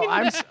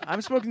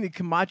 I'm smoking the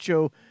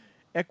Camacho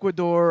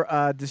Ecuador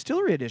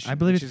Distillery Edition. I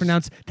believe which it's is-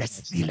 pronounced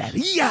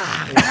Destileria.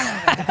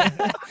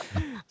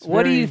 it's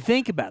What do very- you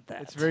think about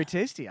that? It's very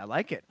tasty. I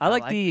like it. I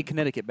like the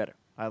Connecticut better.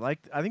 I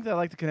think I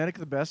like the Connecticut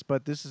the best,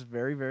 but this is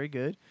very, very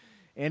good.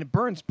 And it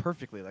burns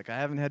perfectly. Like I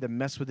haven't had to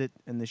mess with it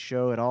in the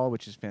show at all,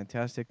 which is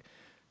fantastic.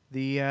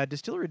 The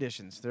distillery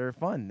editions, they're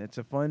fun. It's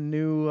a fun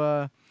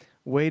new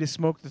way to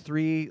smoke the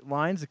three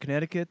lines, the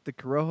Connecticut, the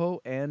Corojo,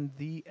 and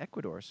the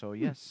Ecuador. So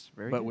yes,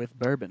 very But good. with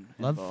bourbon.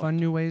 Love involved. fun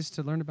new ways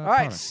to learn about All right,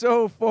 products.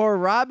 so for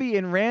Robbie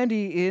and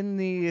Randy in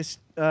the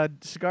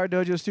Cigar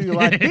Dojo studio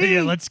line B,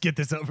 Yeah, let's get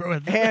this over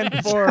with.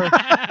 and for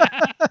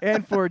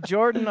and for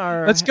Jordan,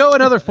 our Let's go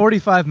another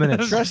 45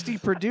 minutes. trusty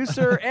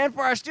producer, and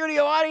for our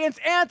studio audience,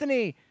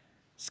 Anthony,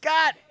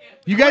 Scott.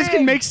 You guys can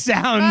Quinn, make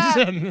sounds.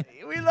 Matt,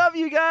 we love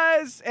you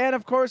guys. And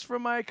of course,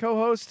 from my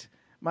co-host,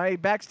 my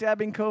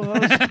backstabbing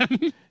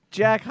co-host,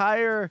 Jack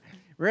Heyer.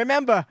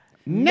 Remember,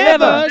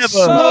 never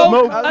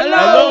smoke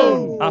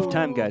alone. Off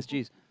time, guys.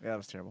 Jeez. Yeah, that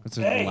was terrible.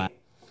 Hey,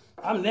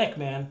 I'm Nick,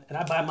 man, and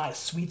I buy my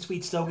sweet,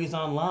 sweet stogies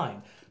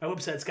online. My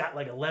website's got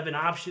like 11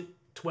 options,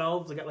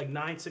 12. They got like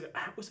 9.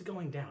 How was it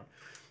going down?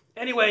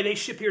 Anyway, they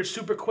ship here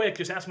super quick.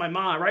 Just ask my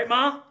ma, right,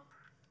 Ma?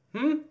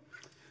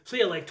 So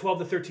yeah, like 12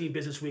 to 13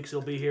 business weeks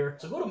they'll be here.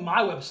 So go to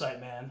my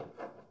website, man.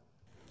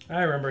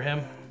 I remember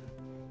him.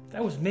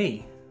 That was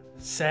me.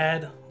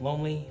 Sad,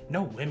 lonely,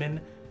 no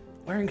women,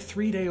 wearing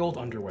 3-day-old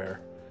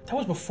underwear. That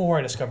was before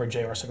I discovered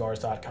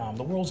jrcigars.com,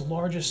 the world's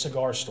largest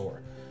cigar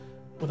store.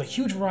 With a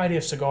huge variety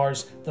of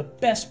cigars, the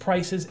best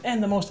prices,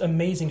 and the most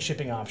amazing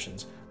shipping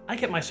options. I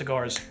get my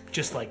cigars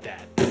just like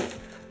that.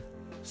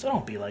 So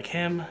don't be like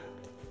him,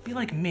 be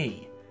like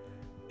me.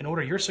 And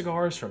order your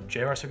cigars from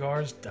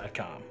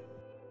jrcigars.com.